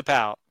Prelip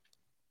out,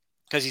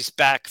 because he's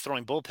back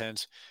throwing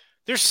bullpens,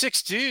 there's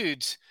 6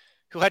 dudes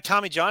who had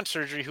Tommy John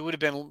surgery who would have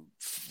been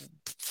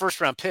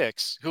first-round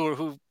picks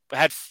who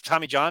had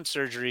Tommy John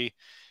surgery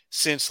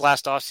since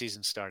last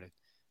offseason started.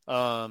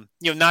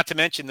 Not to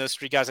mention those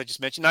 3 guys I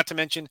just mentioned, not to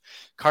mention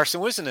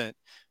Carson Wisnant,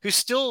 who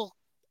still,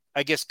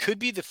 I guess, could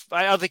be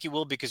I don't think he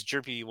will because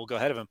Jerpy will go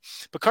ahead of him.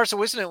 But Carson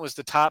Wisnant was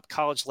the top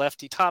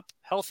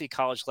healthy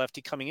college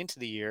lefty coming into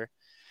the year,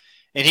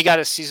 and he got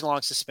a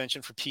season-long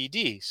suspension for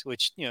PEDs,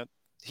 which,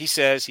 he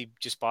says he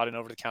just bought an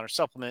over-the-counter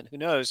supplement. Who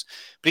knows?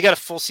 But he got a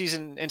full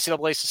season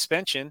NCAA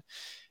suspension,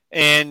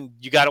 and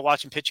you got to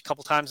watch him pitch a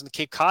couple times in the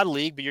Cape Cod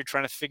League, but you're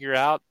trying to figure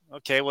out,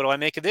 okay, what do I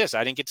make of this?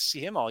 I didn't get to see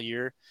him all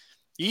year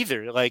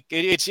either. Like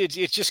it's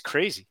just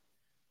crazy.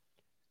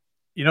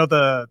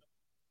 The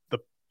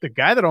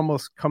guy that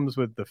almost comes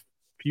with the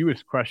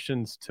fewest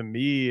questions to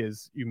me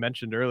is, you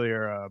mentioned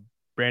earlier,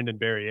 Brandon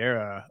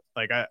Barriera.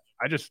 Like I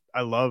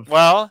love.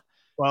 Well,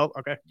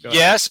 okay.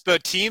 Yes,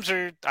 but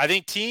I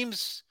think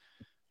teams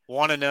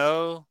want to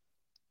know,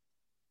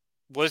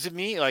 what does it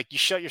mean? Like, you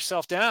shut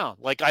yourself down.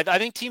 Like, I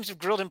think teams have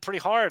grilled him pretty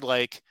hard.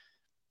 Like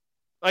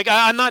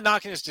I'm not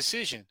knocking his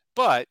decision,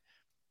 but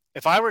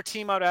if I were a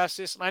team, I would ask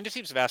this, and I know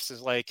teams have asked this,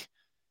 like,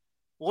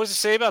 what does it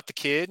say about the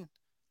kid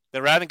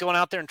that rather than going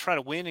out there and trying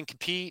to win and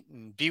compete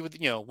and be with,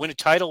 win a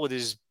title with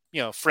his,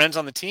 friends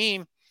on the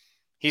team,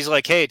 he's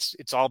like, hey,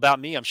 it's all about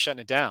me. I'm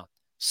shutting it down.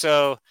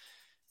 So,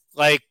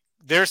 like,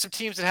 there are some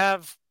teams that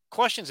have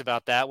questions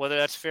about that, whether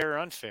that's fair or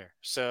unfair.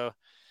 So,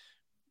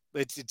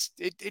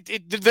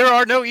 there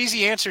are no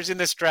easy answers in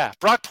this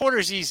draft. Brock Porter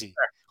is easy.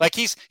 Like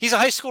he's a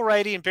high school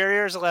righty and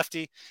Barriera is a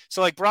lefty.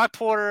 So like Brock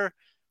Porter,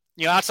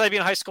 outside of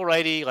being a high school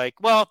righty, like,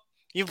 well,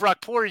 even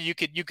Brock Porter, you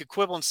could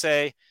quibble and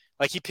say,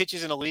 like, he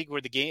pitches in a league where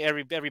the game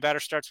every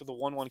batter starts with a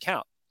 1-1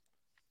 count.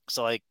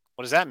 So like,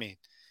 what does that mean?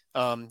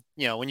 When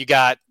you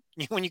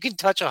can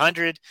touch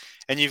 100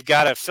 and you've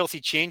got a filthy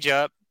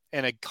changeup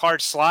and a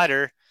hard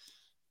slider,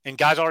 and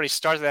guys already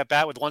started that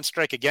bat with 1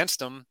 strike against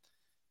them,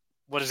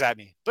 what does that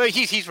mean? But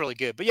he's really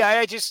good. But yeah,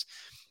 I just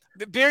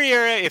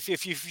Barriera.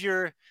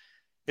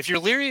 If you're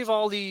leery of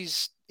all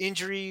these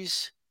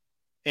injuries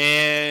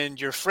and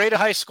you're afraid of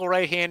high school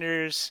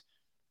right-handers,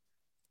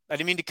 I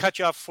didn't mean to cut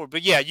you off before,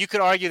 but yeah, you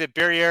could argue that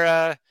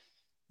Barriera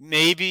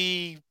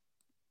maybe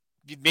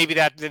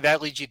that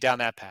leads you down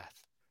that path.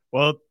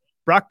 Well,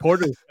 Brock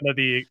Porter is kind of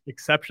the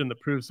exception that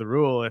proves the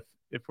rule.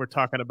 If we're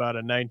talking about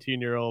a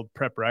 19-year-old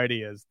prep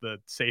righty as the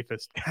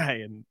safest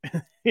guy in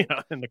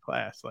the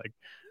class, like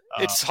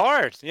it's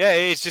hard. Yeah,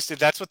 it's just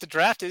that's what the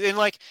draft is. And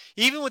like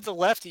even with the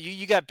lefty,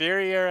 you got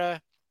Barriera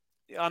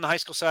on the high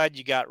school side.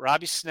 You got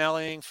Robbie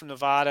Snelling from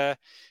Nevada.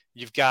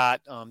 You've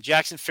got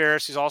Jackson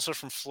Ferris, who's also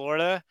from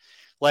Florida.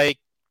 Like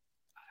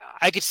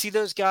I could see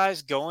those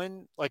guys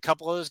going, like a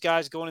couple of those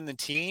guys going in the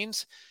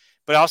teens.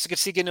 But I also could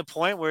see getting to a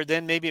point where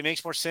then maybe it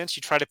makes more sense.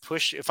 You try to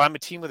push. If I'm a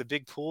team with a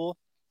big pool,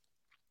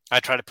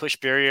 I try to push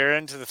Barriera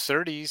into the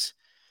 30s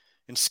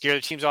and scare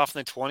the teams off in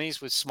the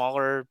 20s with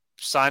smaller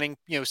signing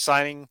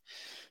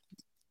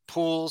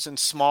pools and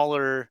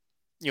smaller,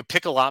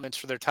 pick allotments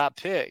for their top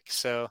pick.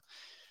 So,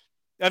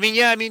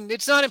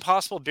 it's not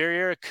impossible.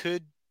 Barriera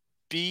could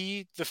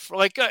be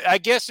I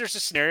guess there's a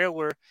scenario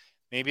where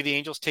maybe the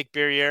Angels take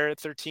Barriera at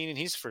 13 and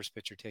he's the first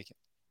pitcher taken.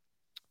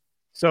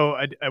 So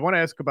I want to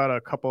ask about a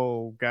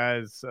couple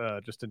guys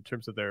just in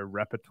terms of their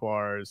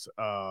repertoires.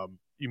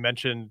 You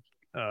mentioned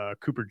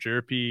Cooper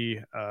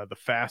Jerpy, the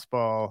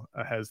fastball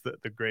has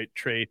the great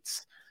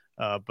traits,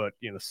 but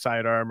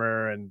side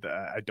armor, and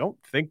I don't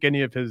think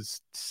any of his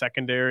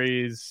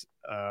secondaries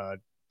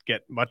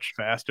get much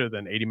faster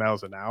than 80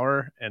 miles an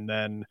hour. And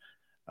then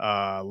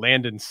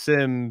Landon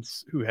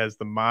Sims, who has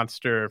the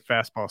monster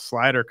fastball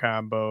slider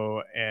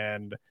combo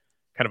and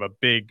kind of a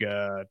big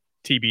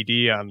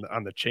TBD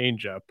on the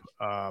changeup.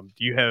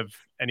 Do you have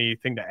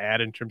anything to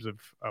add in terms of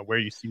where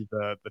you see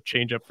the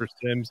changeup for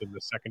Sims and the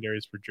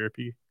secondaries for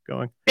Jerpy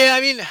going? Yeah,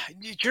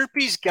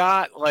 Jerpy's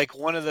got like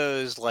one of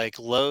those like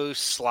low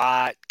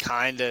slot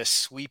kind of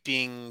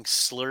sweeping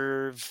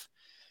slurve,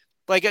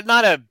 like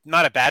not a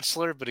bad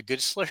slurve, but a good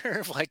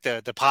slurve, like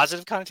the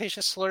positive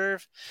connotation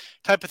slurve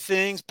type of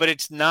things. But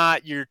it's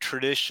not your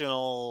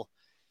traditional,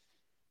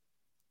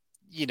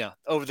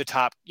 over the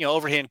top,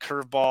 overhand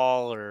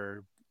curveball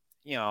or.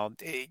 I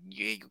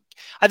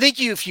think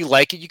if you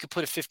like it, you could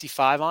put a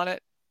 55 on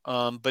it.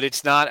 But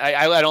it's not.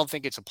 I don't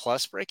think it's a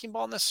plus breaking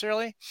ball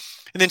necessarily.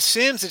 And then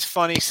Sims is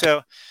funny.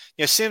 So,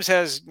 Sims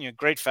has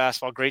great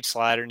fastball, great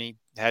slider, and he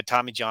had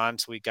Tommy John,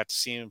 so we got to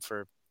see him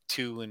for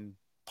 2 and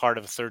part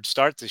of a third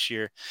start this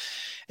year.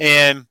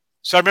 And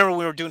so I remember when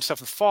we were doing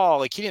stuff in the fall,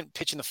 like he didn't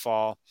pitch in the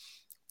fall,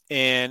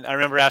 and I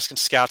remember asking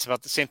scouts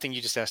about the same thing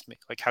you just asked me,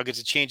 like how good's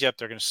a changeup?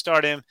 They're going to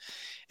start him.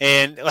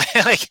 And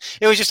like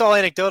it was just all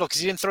anecdotal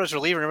because he didn't throw his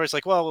reliever. And everybody's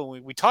like, well,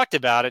 we talked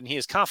about it, and he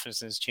has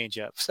confidence in his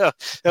changeup. So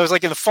that was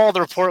like in the fall,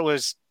 the report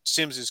was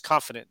Sims is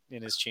confident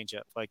in his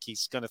changeup, like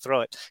he's going to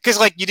throw it because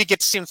like you did get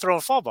to see him throw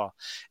a fall ball.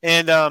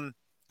 And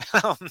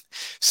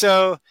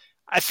so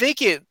I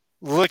think it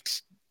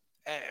looked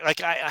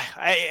like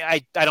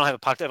I don't have a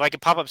pop. If I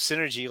could pop up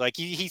synergy, like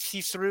he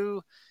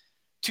threw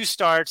 2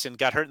 starts and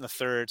got hurt in the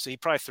third, so he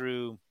probably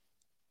threw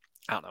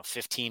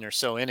 15 or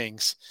so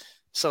innings.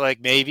 So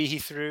like maybe he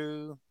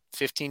threw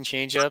 15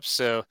 changeups.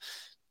 So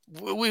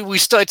we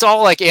still, it's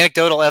all like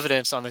anecdotal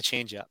evidence on the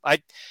changeup.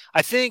 I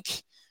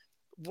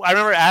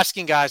remember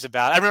asking guys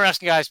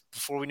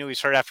before we knew he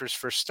was hurt after his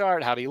first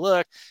start, how did he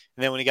look?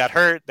 And then when he got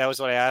hurt, that was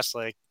what I asked,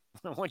 like,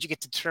 what'd you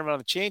get to determine on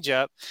the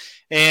changeup?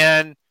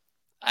 And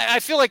I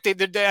feel like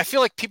I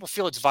feel like people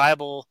feel it's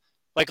viable.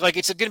 Like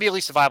it's going to be at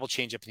least a viable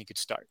changeup and he could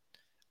start.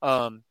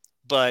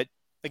 But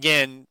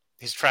again,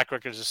 his track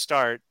record as a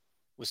start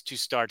was 2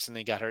 starts and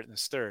then he got hurt in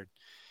his third.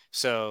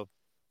 So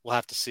we'll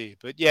have to see.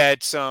 But yeah,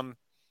 it's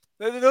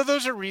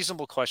those are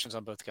reasonable questions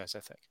on both guys, I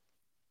think.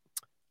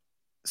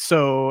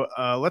 So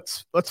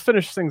let's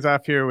finish things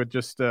off here with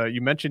just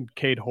you mentioned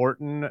Cade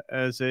Horton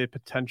as a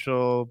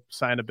potential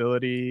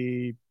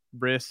signability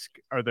risk.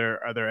 Are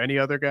there any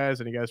other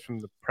guys, any guys from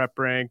the prep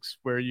ranks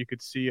where you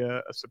could see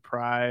a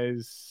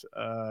surprise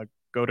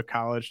go to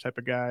college type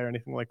of guy or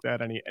anything like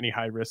that? Any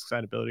high risk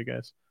signability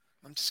guys?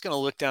 I'm just going to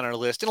look down our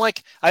list. And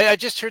like, I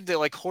just heard that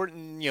like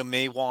Horton,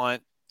 may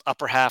want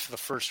upper half of the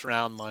first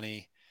round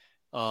money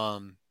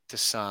to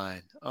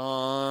sign.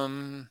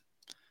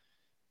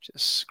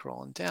 Just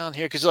scrolling down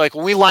here. Cause like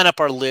when we line up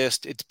our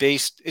list, it's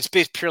based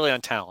purely on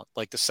talent.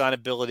 Like the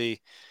signability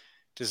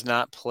does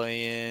not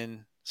play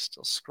in.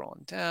 Still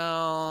scrolling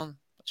down,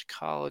 bunch of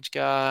college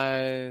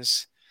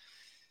guys.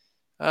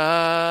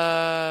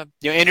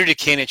 Andrew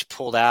Dukanich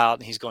pulled out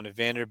and he's going to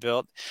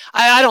Vanderbilt.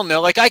 I don't know.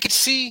 Like I could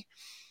see,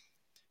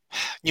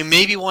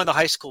 maybe one of the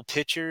high school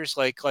pitchers,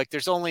 like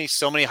there's only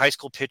so many high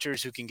school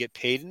pitchers who can get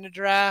paid in the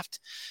draft.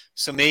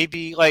 So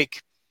maybe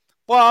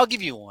I'll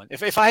give you one.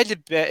 If I had to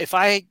bet,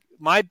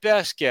 my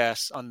best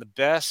guess on the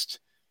best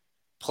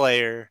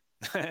player,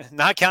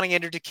 not counting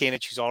Andrew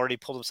Dukanich, who's already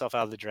pulled himself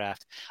out of the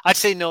draft, I'd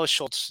say Noah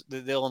Schultz,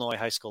 the Illinois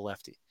high school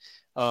lefty.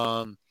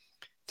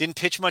 Didn't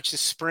pitch much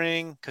this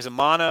spring because of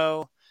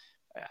mono.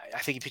 I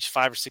think he pitched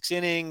 5 or 6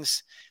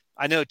 innings.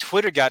 I know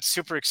Twitter got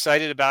super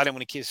excited about him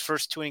when his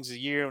first 2 innings of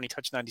the year when he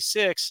touched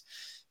 96.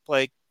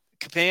 Like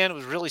Capan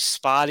was really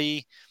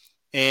spotty,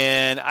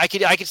 and I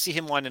could see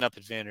him winding up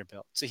at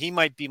Vanderbilt. So he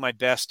might be my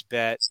best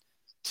bet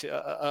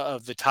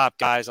of the top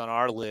guys on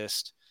our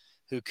list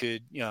who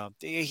could,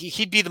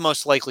 he'd be the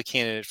most likely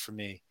candidate for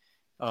me.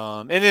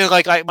 And then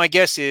my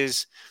guess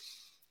is,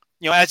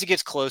 as it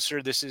gets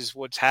closer, this is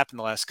what's happened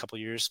the last couple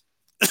of years.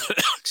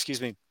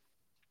 Excuse me.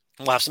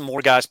 We'll have some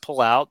more guys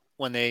pull out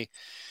when they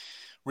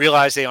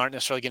realize they aren't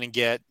necessarily going to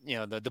get,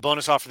 the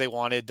bonus offer they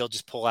wanted. They'll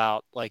just pull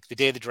out like the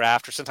day of the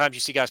draft, or sometimes you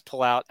see guys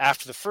pull out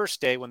after the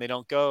first day when they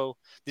don't go.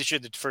 This year,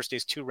 the first day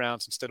is 2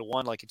 rounds instead of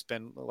 1, like it's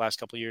been the last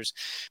couple of years.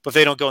 But if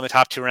they don't go in the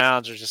top 2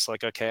 rounds, they're just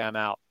like, okay, I'm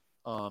out.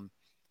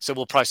 So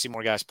we'll probably see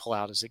more guys pull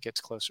out as it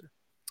gets closer.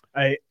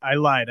 I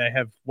lied. I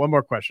have one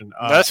more question.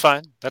 That's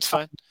fine. That's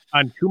fine.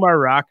 On Kumar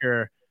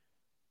Rocker,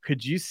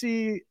 could you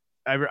see,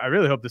 I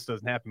really hope this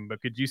doesn't happen, but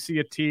could you see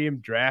a team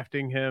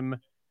drafting him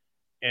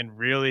and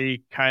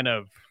really kind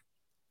of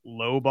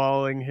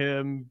lowballing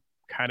him,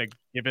 kind of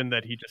given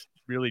that he just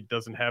really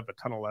doesn't have a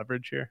ton of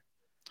leverage here?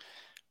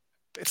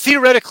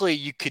 Theoretically,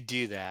 you could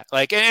do that.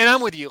 Like, and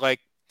I'm with you. Like,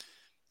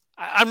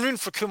 I'm rooting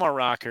for Kumar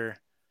Rocker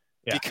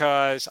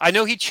because I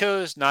know he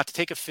chose not to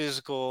take a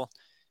physical,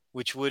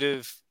 which would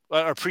have,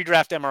 or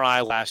pre-draft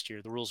MRI last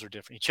year. The rules are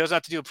different. He chose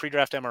not to do a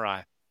pre-draft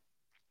MRI.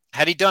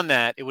 Had he done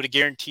that, it would have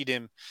guaranteed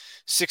him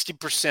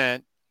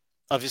 60%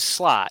 of his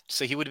slot.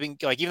 So he would have been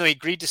like, even though he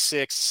agreed to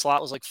 6, the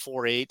slot was like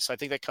 4.8. So I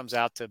think that comes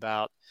out to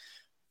about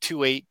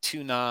 2.8,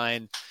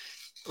 2.9.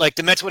 Like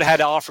the Mets would have had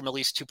to offer him at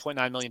least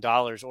 $2.9 million,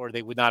 or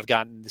they would not have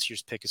gotten this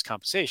year's pick as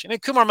compensation.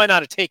 And Kumar might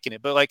not have taken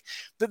it, but like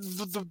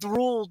the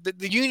rule,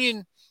 the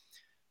union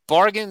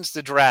bargains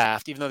the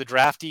draft, even though the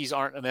draftees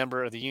aren't a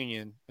member of the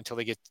union until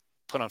they get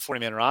put on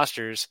 40-man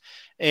rosters.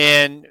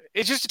 And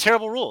it's just a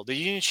terrible rule. The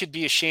union should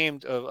be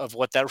ashamed of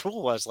what that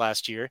rule was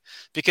last year,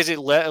 because it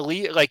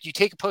like you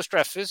take a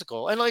post-draft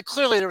physical, and like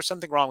clearly there was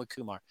something wrong with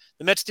Kumar.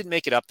 The Mets didn't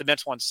make it up. The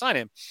Mets wanted to sign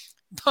him,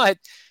 but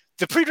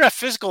the pre-draft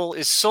physical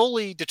is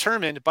solely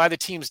determined by the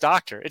team's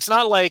doctor. It's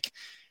not like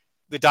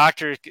the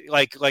doctor,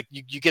 like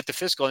you get the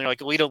physical and you're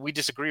like, we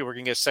disagree. We're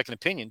going to get a second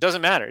opinion.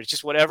 Doesn't matter. It's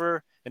just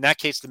whatever, in that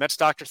case, the Mets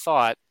doctor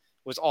thought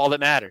was all that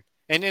mattered.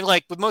 And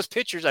like with most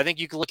pitchers, I think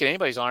you can look at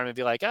anybody's arm and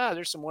be like,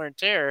 there's some wear and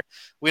tear.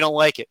 We don't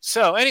like it.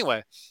 So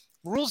anyway,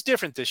 rule's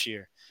different this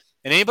year.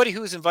 And anybody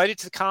who is invited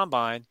to the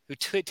combine who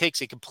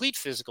takes a complete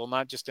physical,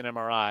 not just an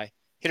MRI,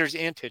 hitters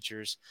and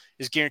pitchers,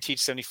 is guaranteed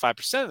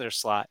 75% of their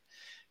slot.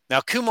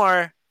 Now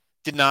Kumar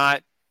did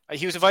not.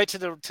 He was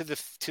invited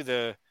to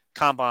the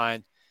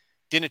combine,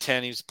 didn't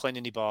attend. He was playing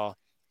indie ball.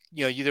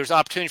 There's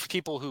opportunity for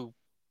people who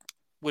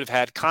would have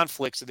had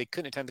conflicts that they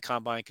couldn't attend the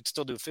combine, could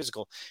still do a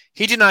physical.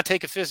 He did not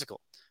take a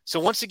physical. So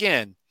once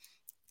again,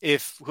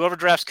 if whoever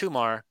drafts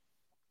Kumar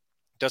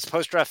does a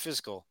post-draft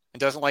physical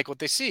and doesn't like what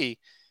they see,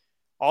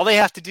 all they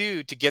have to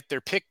do to get the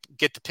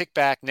pick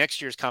back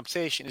next year's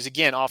compensation is,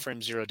 again, offer him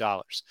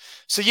 $0.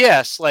 So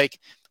yes, like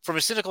from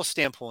a cynical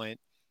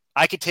standpoint,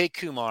 I could take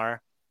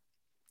Kumar,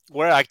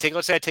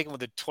 let's say I take him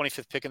with the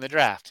 25th pick in the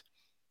draft.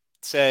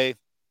 Say,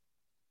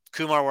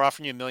 Kumar, we're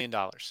offering you $1 million.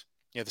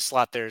 The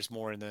slot there is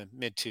more in the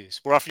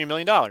mid-2s. We're offering you $1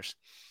 million. And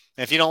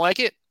if you don't like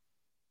it,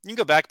 you can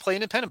go back, play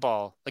independent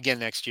ball again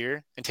next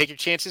year, and take your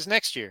chances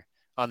next year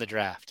on the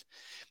draft.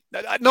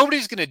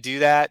 Nobody's going to do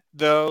that,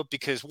 though,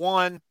 because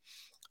one,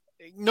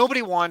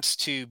 nobody wants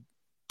to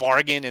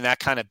bargain in that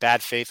kind of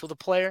bad faith with a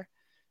player.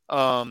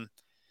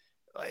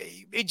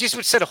 It just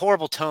would set a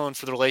horrible tone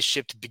for the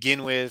relationship to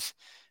begin with.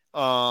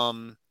 I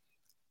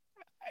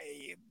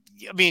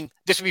mean,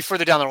 this would be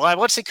further down the line.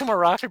 Let's say Kumar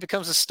Rocker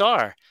becomes a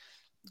star.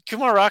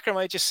 Kumar Rocker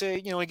might just say,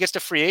 when he gets to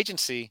free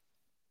agency,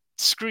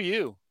 screw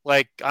you.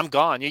 Like, I'm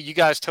gone. You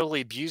guys totally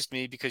abused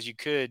me because you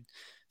could.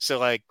 So,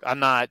 like, I'm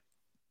not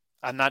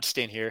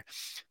staying here.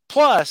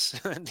 Plus,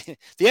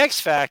 the X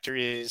factor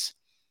is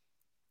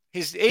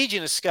his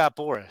agent is Scott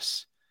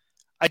Boras.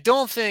 I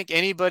don't think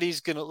anybody's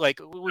going to, like,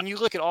 when you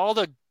look at all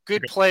the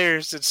good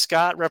players that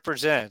Scott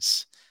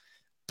represents,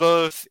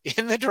 both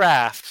in the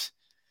draft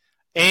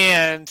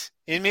and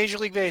in Major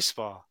League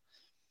Baseball,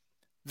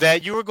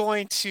 that you are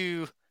going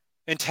to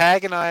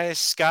antagonize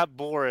Scott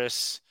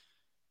Boras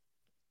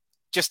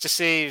just to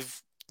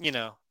save,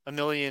 $1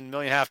 million and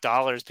a half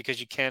dollars because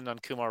you can on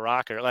Kumar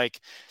Rocker. Like,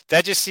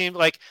 that just seemed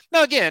like,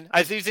 now again,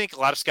 I do think a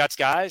lot of Scott's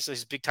guys,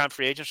 these big time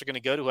free agents, are going to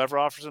go to whoever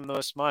offers them the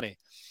most money.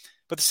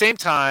 But at the same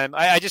time,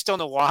 I just don't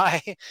know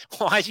why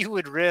you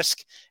would risk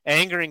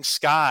angering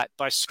Scott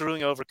by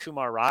screwing over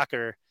Kumar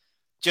Rocker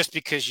just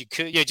because you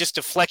could, just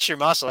to flex your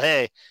muscle.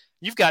 Hey,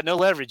 you've got no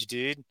leverage,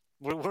 dude.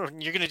 You're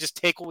going to just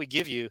take what we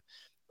give you.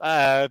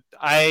 I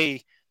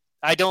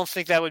don't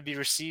think that would be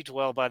received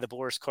well by the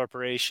Boras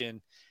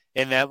Corporation,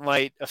 and that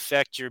might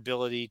affect your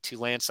ability to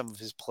land some of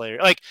his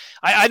players. Like,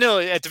 I know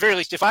at the very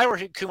least, if I were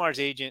Kumar's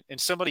agent and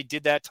somebody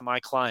did that to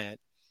my client,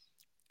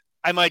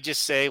 I might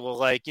just say, well,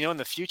 like, in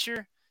the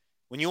future,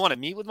 when you want to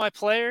meet with my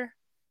player,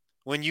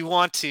 when you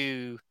want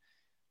to,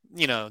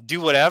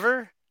 do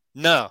whatever,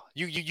 no,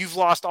 you've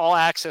lost all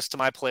access to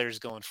my players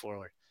going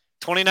forward.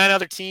 29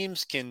 other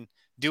teams can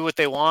do what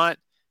they want,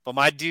 but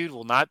my dude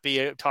will not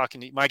be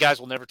talking to you. My guys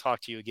will never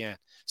talk to you again.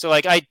 So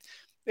like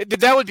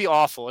that would be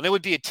awful, and it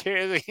would be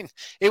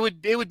it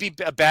would be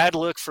a bad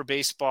look for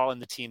baseball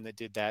and the team that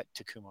did that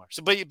to Kumar.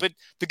 So, but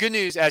the good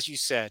news, as you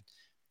said,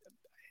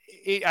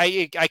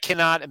 I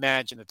cannot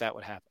imagine that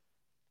would happen.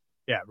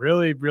 Yeah,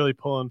 really, really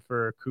pulling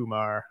for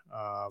Kumar.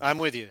 I'm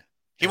with you.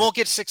 He won't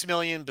get $6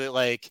 million, but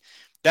like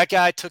that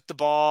guy took the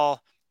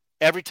ball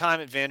every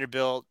time at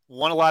Vanderbilt,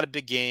 won a lot of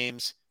big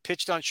games,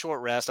 pitched on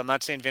short rest. I'm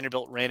not saying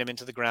Vanderbilt ran him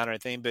into the ground or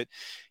anything, but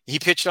he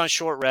pitched on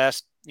short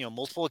rest,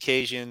 multiple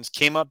occasions,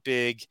 came up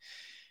big,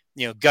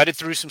 gutted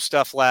through some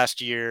stuff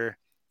last year.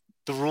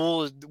 The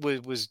rule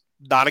was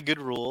not a good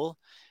rule,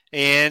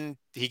 and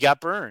he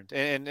got burned.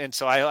 And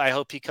so I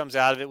hope he comes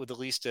out of it with at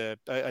least a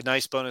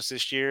nice bonus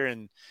this year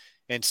and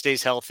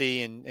stays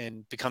healthy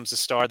and becomes the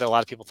star that a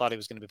lot of people thought he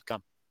was going to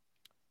become.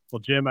 Well,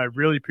 Jim, I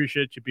really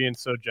appreciate you being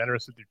so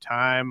generous with your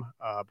time.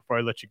 Before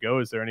I let you go,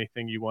 is there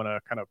anything you want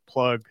to kind of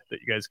plug that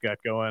you guys got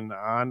going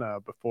on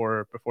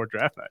before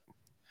draft night?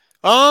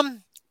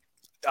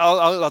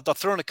 I'll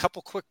throw in a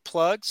couple quick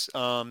plugs.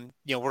 We're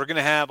going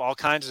to have all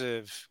kinds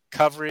of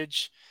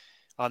coverage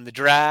on the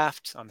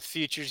draft, on the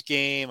futures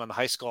game, on the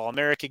high school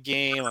All-America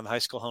game, on the high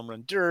school home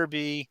run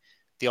derby,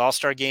 the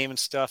All-Star game and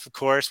stuff, of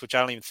course, which I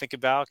don't even think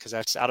about because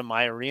that's out of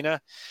my arena.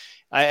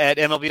 At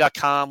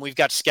MLB.com, we've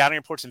got scouting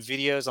reports and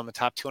videos on the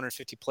top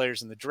 250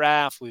 players in the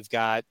draft. We've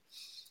got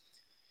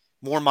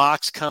more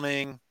mocks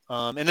coming.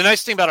 And the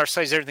nice thing about our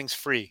site is everything's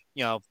free.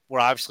 We're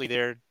obviously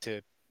there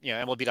to,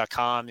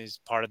 MLB.com is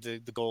part of the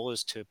goal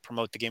is to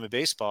promote the game of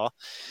baseball.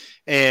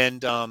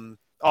 And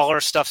all our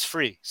stuff's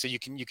free. So you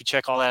can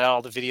check all that out,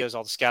 all the videos,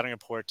 all the scouting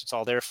reports. It's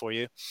all there for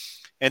you.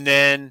 And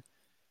then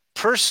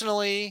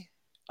personally,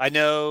 I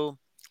know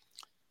 –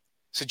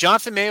 so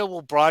Jonathan Mayo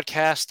will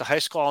broadcast the high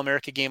school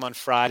All-America game on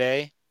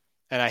Friday.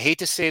 And I hate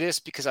to say this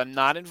because I'm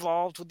not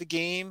involved with the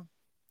game.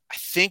 I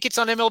think it's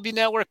on MLB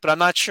Network, but I'm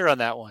not sure on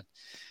that one.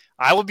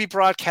 I will be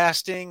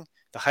broadcasting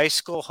the high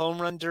school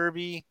home run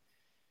derby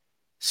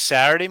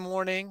Saturday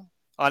morning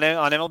on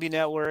MLB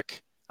Network.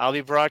 I'll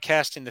be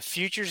broadcasting the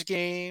futures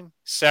game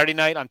Saturday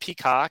night on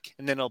Peacock,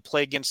 and then it'll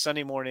play again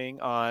Sunday morning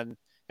on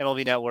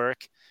MLB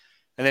Network.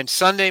 And then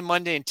Sunday,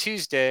 Monday, and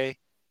Tuesday,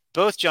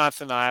 both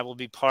Jonathan and I will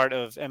be part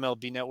of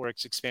MLB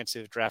Network's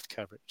expansive draft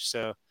coverage.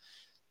 So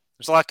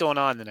there's a lot going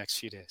on in the next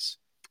few days.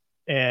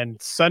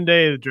 And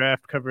Sunday, the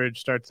draft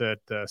coverage starts at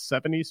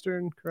 7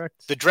 Eastern,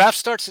 correct? The draft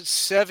starts at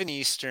 7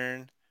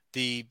 Eastern.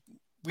 We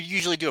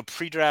usually do a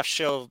pre-draft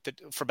show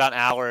for about an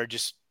hour,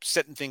 just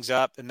setting things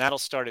up, and that'll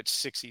start at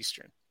 6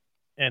 Eastern.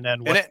 And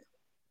then go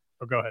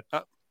ahead.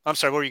 I'm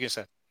sorry, what were you going to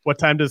say? What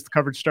time does the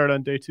coverage start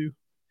on day 2?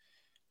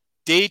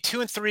 Day 2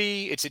 and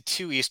 3, it's at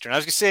 2 Eastern. I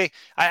was going to say,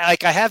 I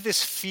have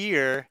this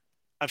fear.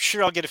 I'm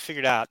sure I'll get it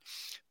figured out.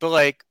 But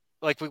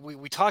like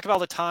we talk about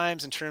the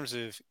times in terms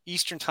of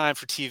Eastern time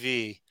for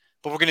TV,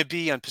 but we're going to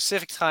be on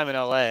Pacific time in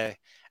LA.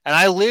 And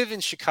I live in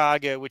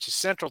Chicago, which is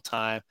Central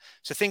time.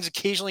 So things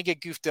occasionally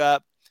get goofed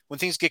up when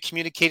things get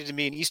communicated to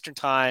me in Eastern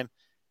time,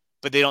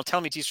 but they don't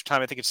tell me it's Eastern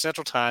time. I think it's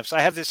Central time. So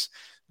I have this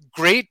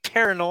great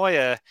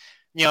paranoia,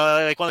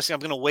 like honestly, I'm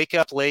going to wake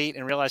up late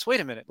and realize,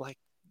 wait a minute, like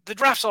the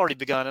draft's already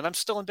begun and I'm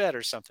still in bed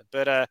or something.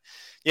 But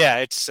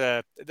it's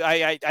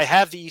I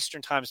have the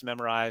Eastern times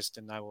memorized,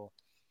 and I will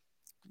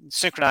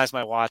synchronize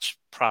my watch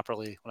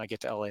properly when I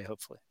get to LA,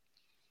 hopefully.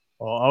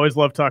 Well, always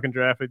love talking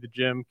draft with you,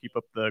 Jim. Keep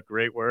up the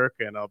great work,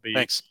 and I'll be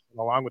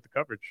along with the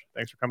coverage.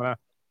 Thanks for coming on.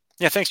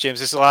 Yeah, thanks, James.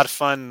 This is a lot of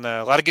fun.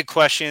 A lot of good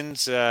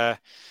questions. Yeah,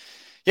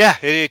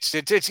 it's.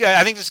 I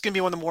think this is going to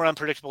be one of the more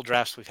unpredictable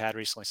drafts we've had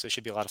recently, so it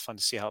should be a lot of fun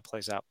to see how it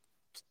plays out.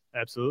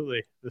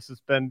 Absolutely. This has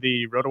been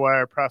the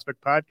RotoWire Prospect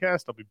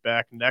Podcast. I'll be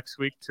back next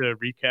week to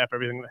recap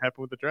everything that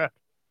happened with the draft.